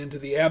down into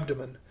the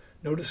abdomen,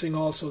 noticing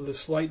also the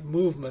slight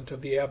movement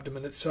of the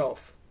abdomen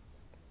itself.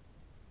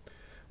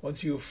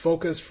 Once you have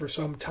focused for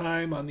some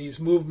time on these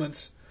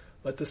movements,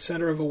 let the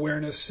center of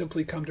awareness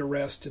simply come to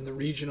rest in the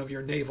region of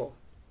your navel.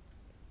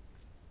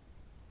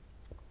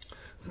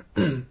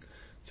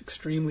 It's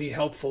extremely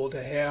helpful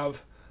to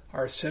have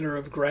our center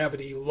of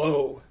gravity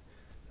low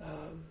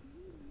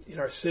in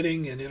our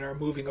sitting and in our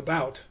moving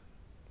about.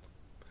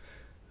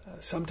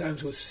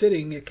 Sometimes with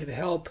sitting, it can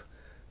help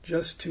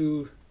just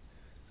to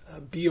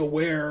be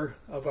aware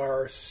of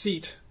our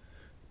seat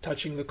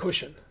touching the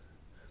cushion,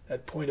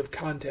 that point of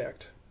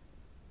contact.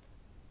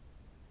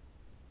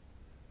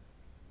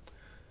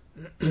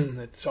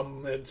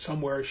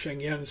 Somewhere Sheng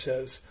Yen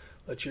says,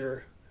 let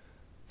your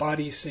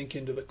body sink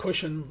into the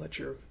cushion, let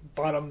your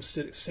bottom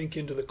sink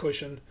into the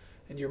cushion,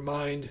 and your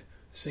mind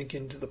sink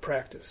into the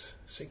practice,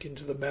 sink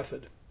into the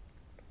method.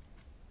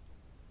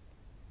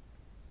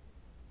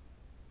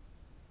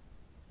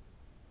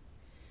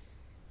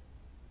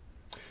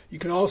 You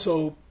can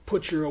also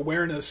put your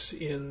awareness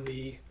in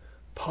the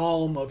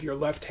palm of your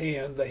left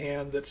hand, the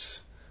hand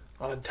that's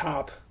on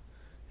top,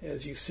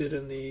 as you sit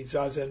in the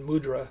Zazen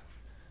Mudra.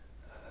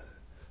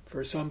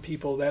 For some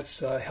people,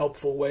 that's a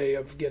helpful way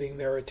of getting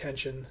their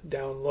attention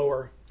down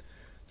lower.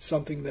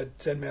 Something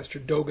that Zen Master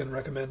Dogen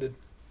recommended.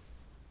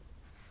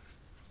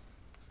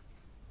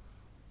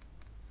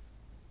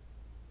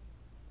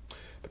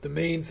 But the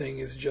main thing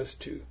is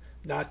just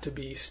not to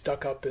be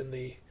stuck up in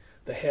the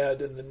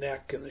head and the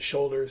neck and the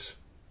shoulders.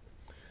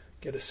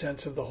 Get a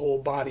sense of the whole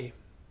body.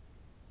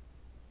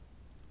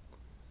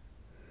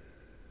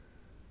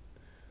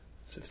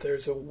 So if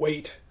there's a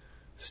weight,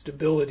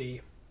 stability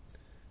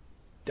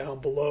down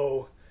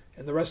below,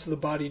 and the rest of the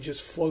body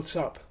just floats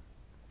up,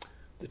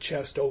 the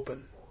chest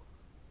open.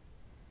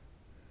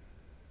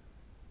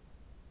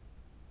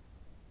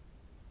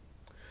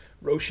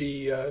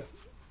 Roshi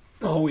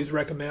always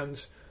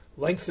recommends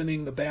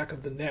lengthening the back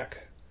of the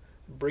neck,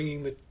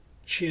 bringing the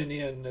chin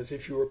in as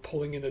if you were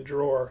pulling in a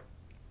drawer.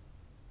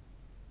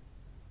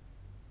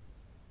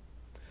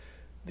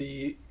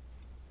 I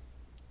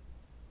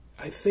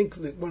think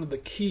that one of the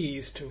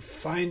keys to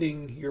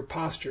finding your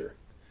posture,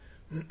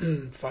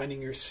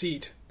 finding your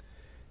seat,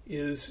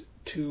 is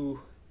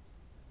to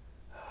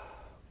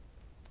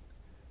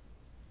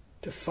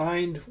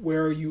find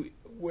where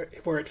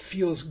it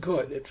feels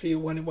good.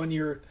 When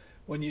you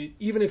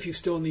even if you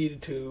still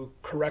need to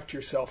correct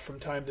yourself from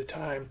time to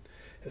time,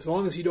 as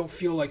long as you don't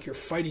feel like you're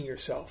fighting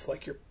yourself,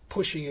 like you're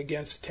pushing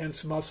against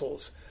tense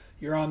muscles,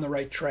 you're on the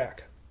right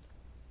track.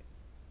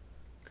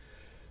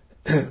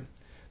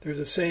 There's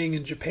a saying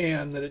in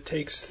Japan that it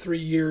takes 3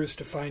 years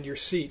to find your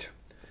seat.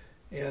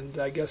 And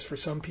I guess for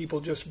some people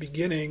just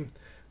beginning,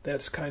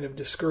 that's kind of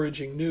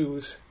discouraging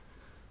news.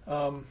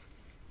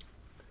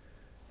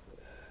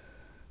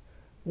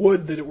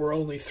 Would that it were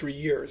only 3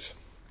 years.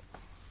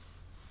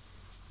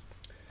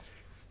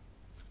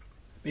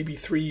 Maybe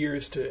 3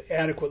 years to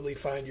adequately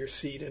find your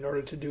seat in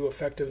order to do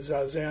effective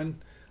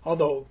Zazen.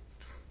 Although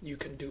you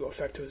can do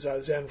effective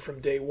Zazen from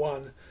day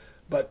one.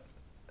 But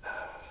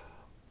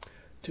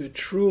to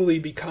truly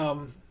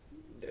become,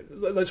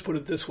 let's put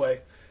it this way,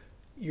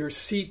 your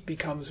seat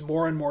becomes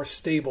more and more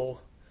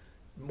stable,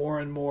 more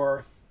and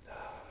more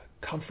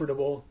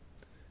comfortable,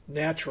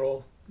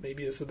 natural,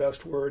 maybe is the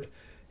best word,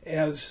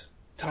 as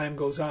time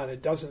goes on.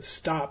 It doesn't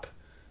stop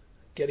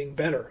getting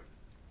better.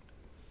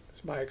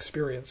 It's my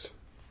experience.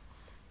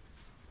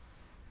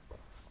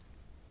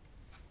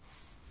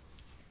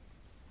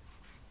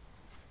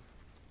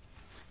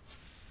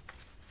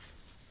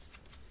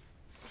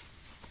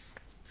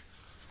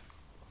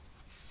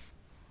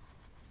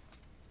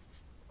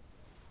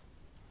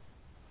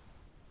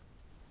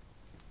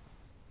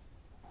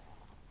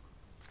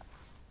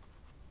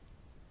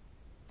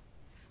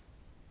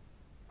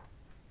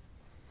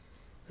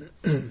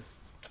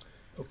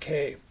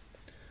 Okay,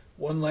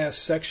 one last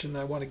section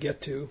I want to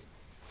get to.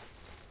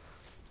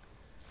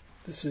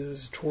 This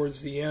is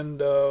towards the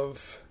end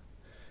of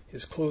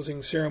his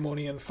closing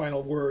ceremony and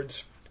final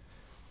words.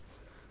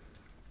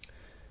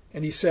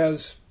 And he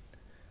says,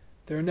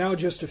 "There are now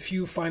just a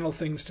few final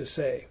things to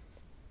say.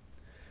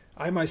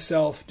 I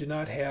myself do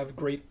not have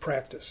great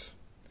practice.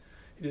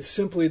 It is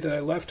simply that I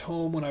left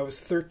home when I was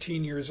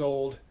 13 years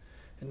old,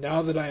 and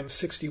now that I am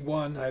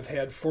 61, I have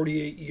had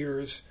 48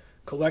 years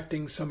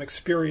collecting some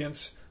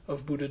experience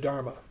of Buddha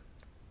Dharma.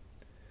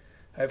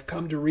 I have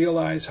come to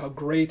realize how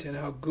great and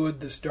how good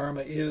this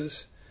Dharma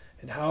is,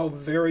 and how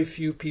very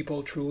few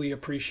people truly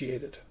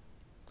appreciate it.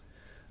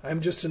 I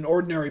am just an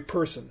ordinary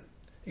person,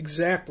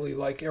 exactly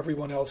like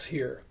everyone else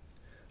here.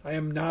 I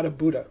am not a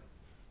Buddha.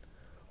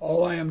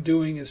 All I am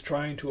doing is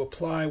trying to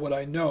apply what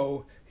I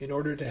know in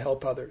order to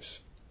help others.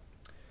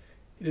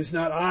 It is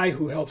not I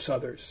who helps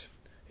others.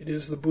 It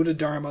is the Buddha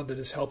Dharma that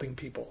is helping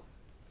people.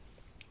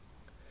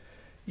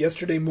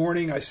 Yesterday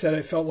morning I said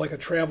I felt like a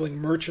traveling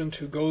merchant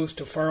who goes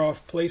to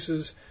far-off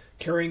places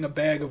carrying a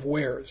bag of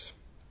wares.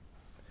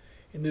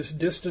 In this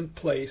distant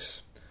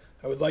place,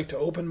 I would like to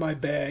open my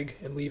bag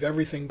and leave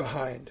everything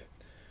behind.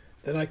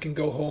 Then I can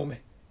go home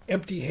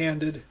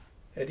empty-handed,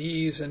 at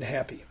ease and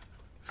happy.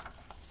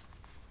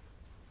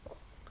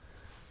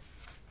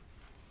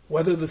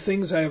 Whether the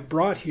things I have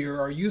brought here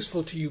are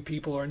useful to you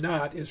people or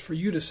not is for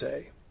you to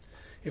say.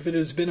 If it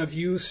has been of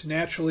use,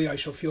 naturally I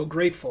shall feel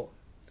grateful.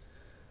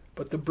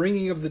 But the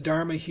bringing of the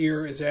Dharma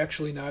here is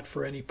actually not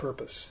for any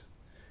purpose.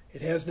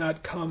 It has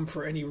not come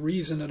for any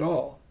reason at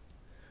all.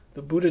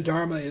 The Buddha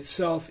Dharma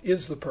itself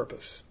is the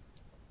purpose.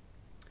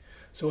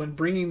 So in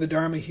bringing the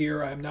Dharma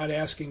here, I am not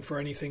asking for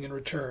anything in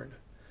return.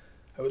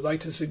 I would like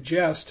to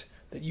suggest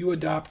that you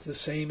adopt the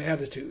same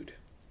attitude.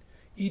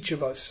 Each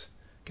of us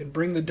can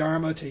bring the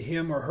Dharma to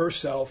him or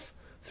herself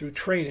through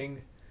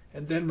training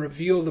and then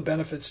reveal the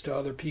benefits to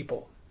other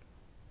people.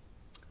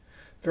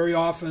 Very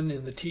often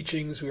in the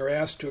teachings we are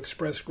asked to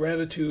express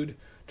gratitude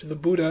to the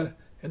Buddha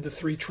and the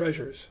three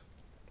treasures.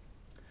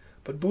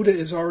 But Buddha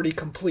is already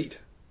complete,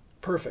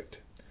 perfect.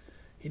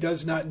 He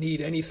does not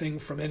need anything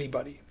from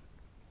anybody.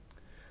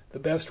 The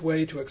best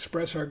way to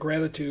express our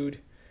gratitude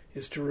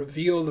is to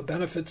reveal the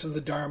benefits of the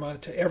Dharma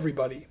to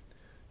everybody,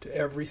 to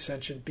every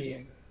sentient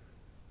being.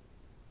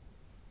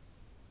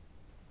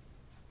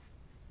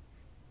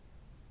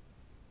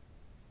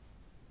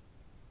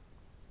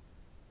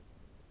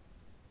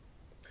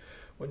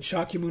 When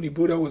Shakyamuni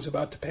Buddha was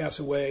about to pass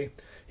away,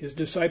 his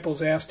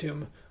disciples asked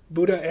him,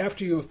 "Buddha,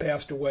 after you have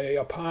passed away,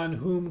 upon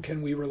whom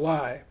can we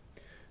rely?"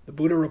 The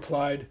Buddha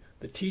replied,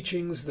 "The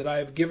teachings that I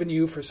have given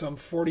you for some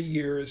 40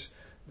 years,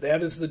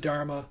 that is the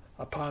Dharma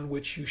upon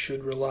which you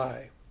should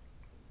rely.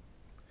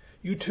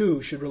 You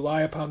too should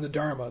rely upon the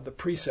Dharma, the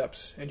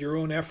precepts, and your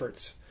own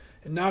efforts,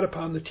 and not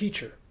upon the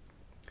teacher.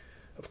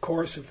 Of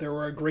course, if there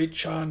were a great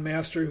Chan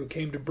master who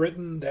came to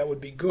Britain, that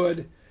would be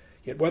good,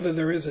 yet whether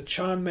there is a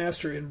Chan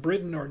master in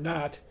Britain or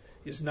not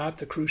is not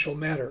the crucial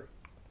matter.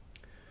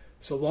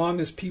 So long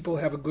as people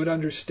have a good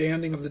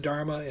understanding of the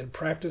Dharma and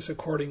practice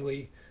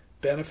accordingly,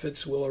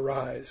 benefits will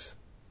arise.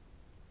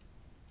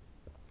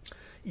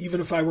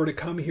 Even if I were to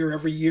come here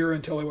every year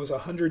until I was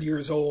 100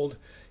 years old,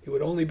 it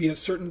would only be at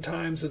certain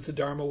times that the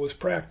Dharma was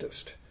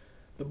practiced.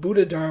 The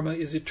Buddha Dharma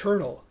is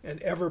eternal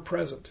and ever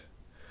present.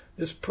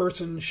 This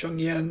person,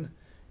 Shengyen,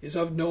 is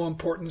of no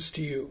importance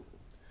to you.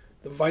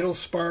 The vital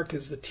spark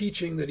is the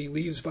teaching that he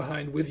leaves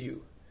behind with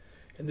you.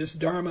 And this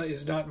Dharma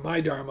is not my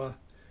Dharma,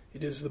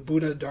 it is the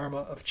Buddha Dharma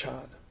of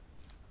Chan."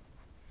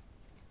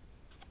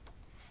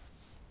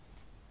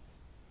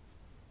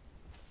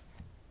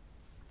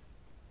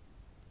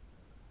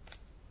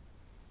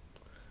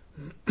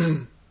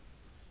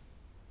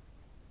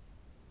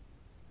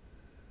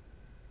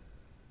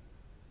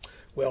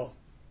 Well,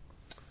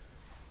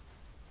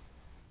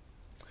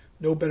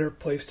 no better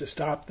place to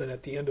stop than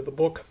at the end of the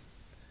book.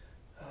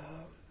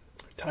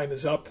 Time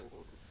is up.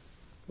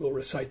 We'll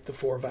recite the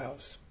 4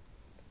 vows.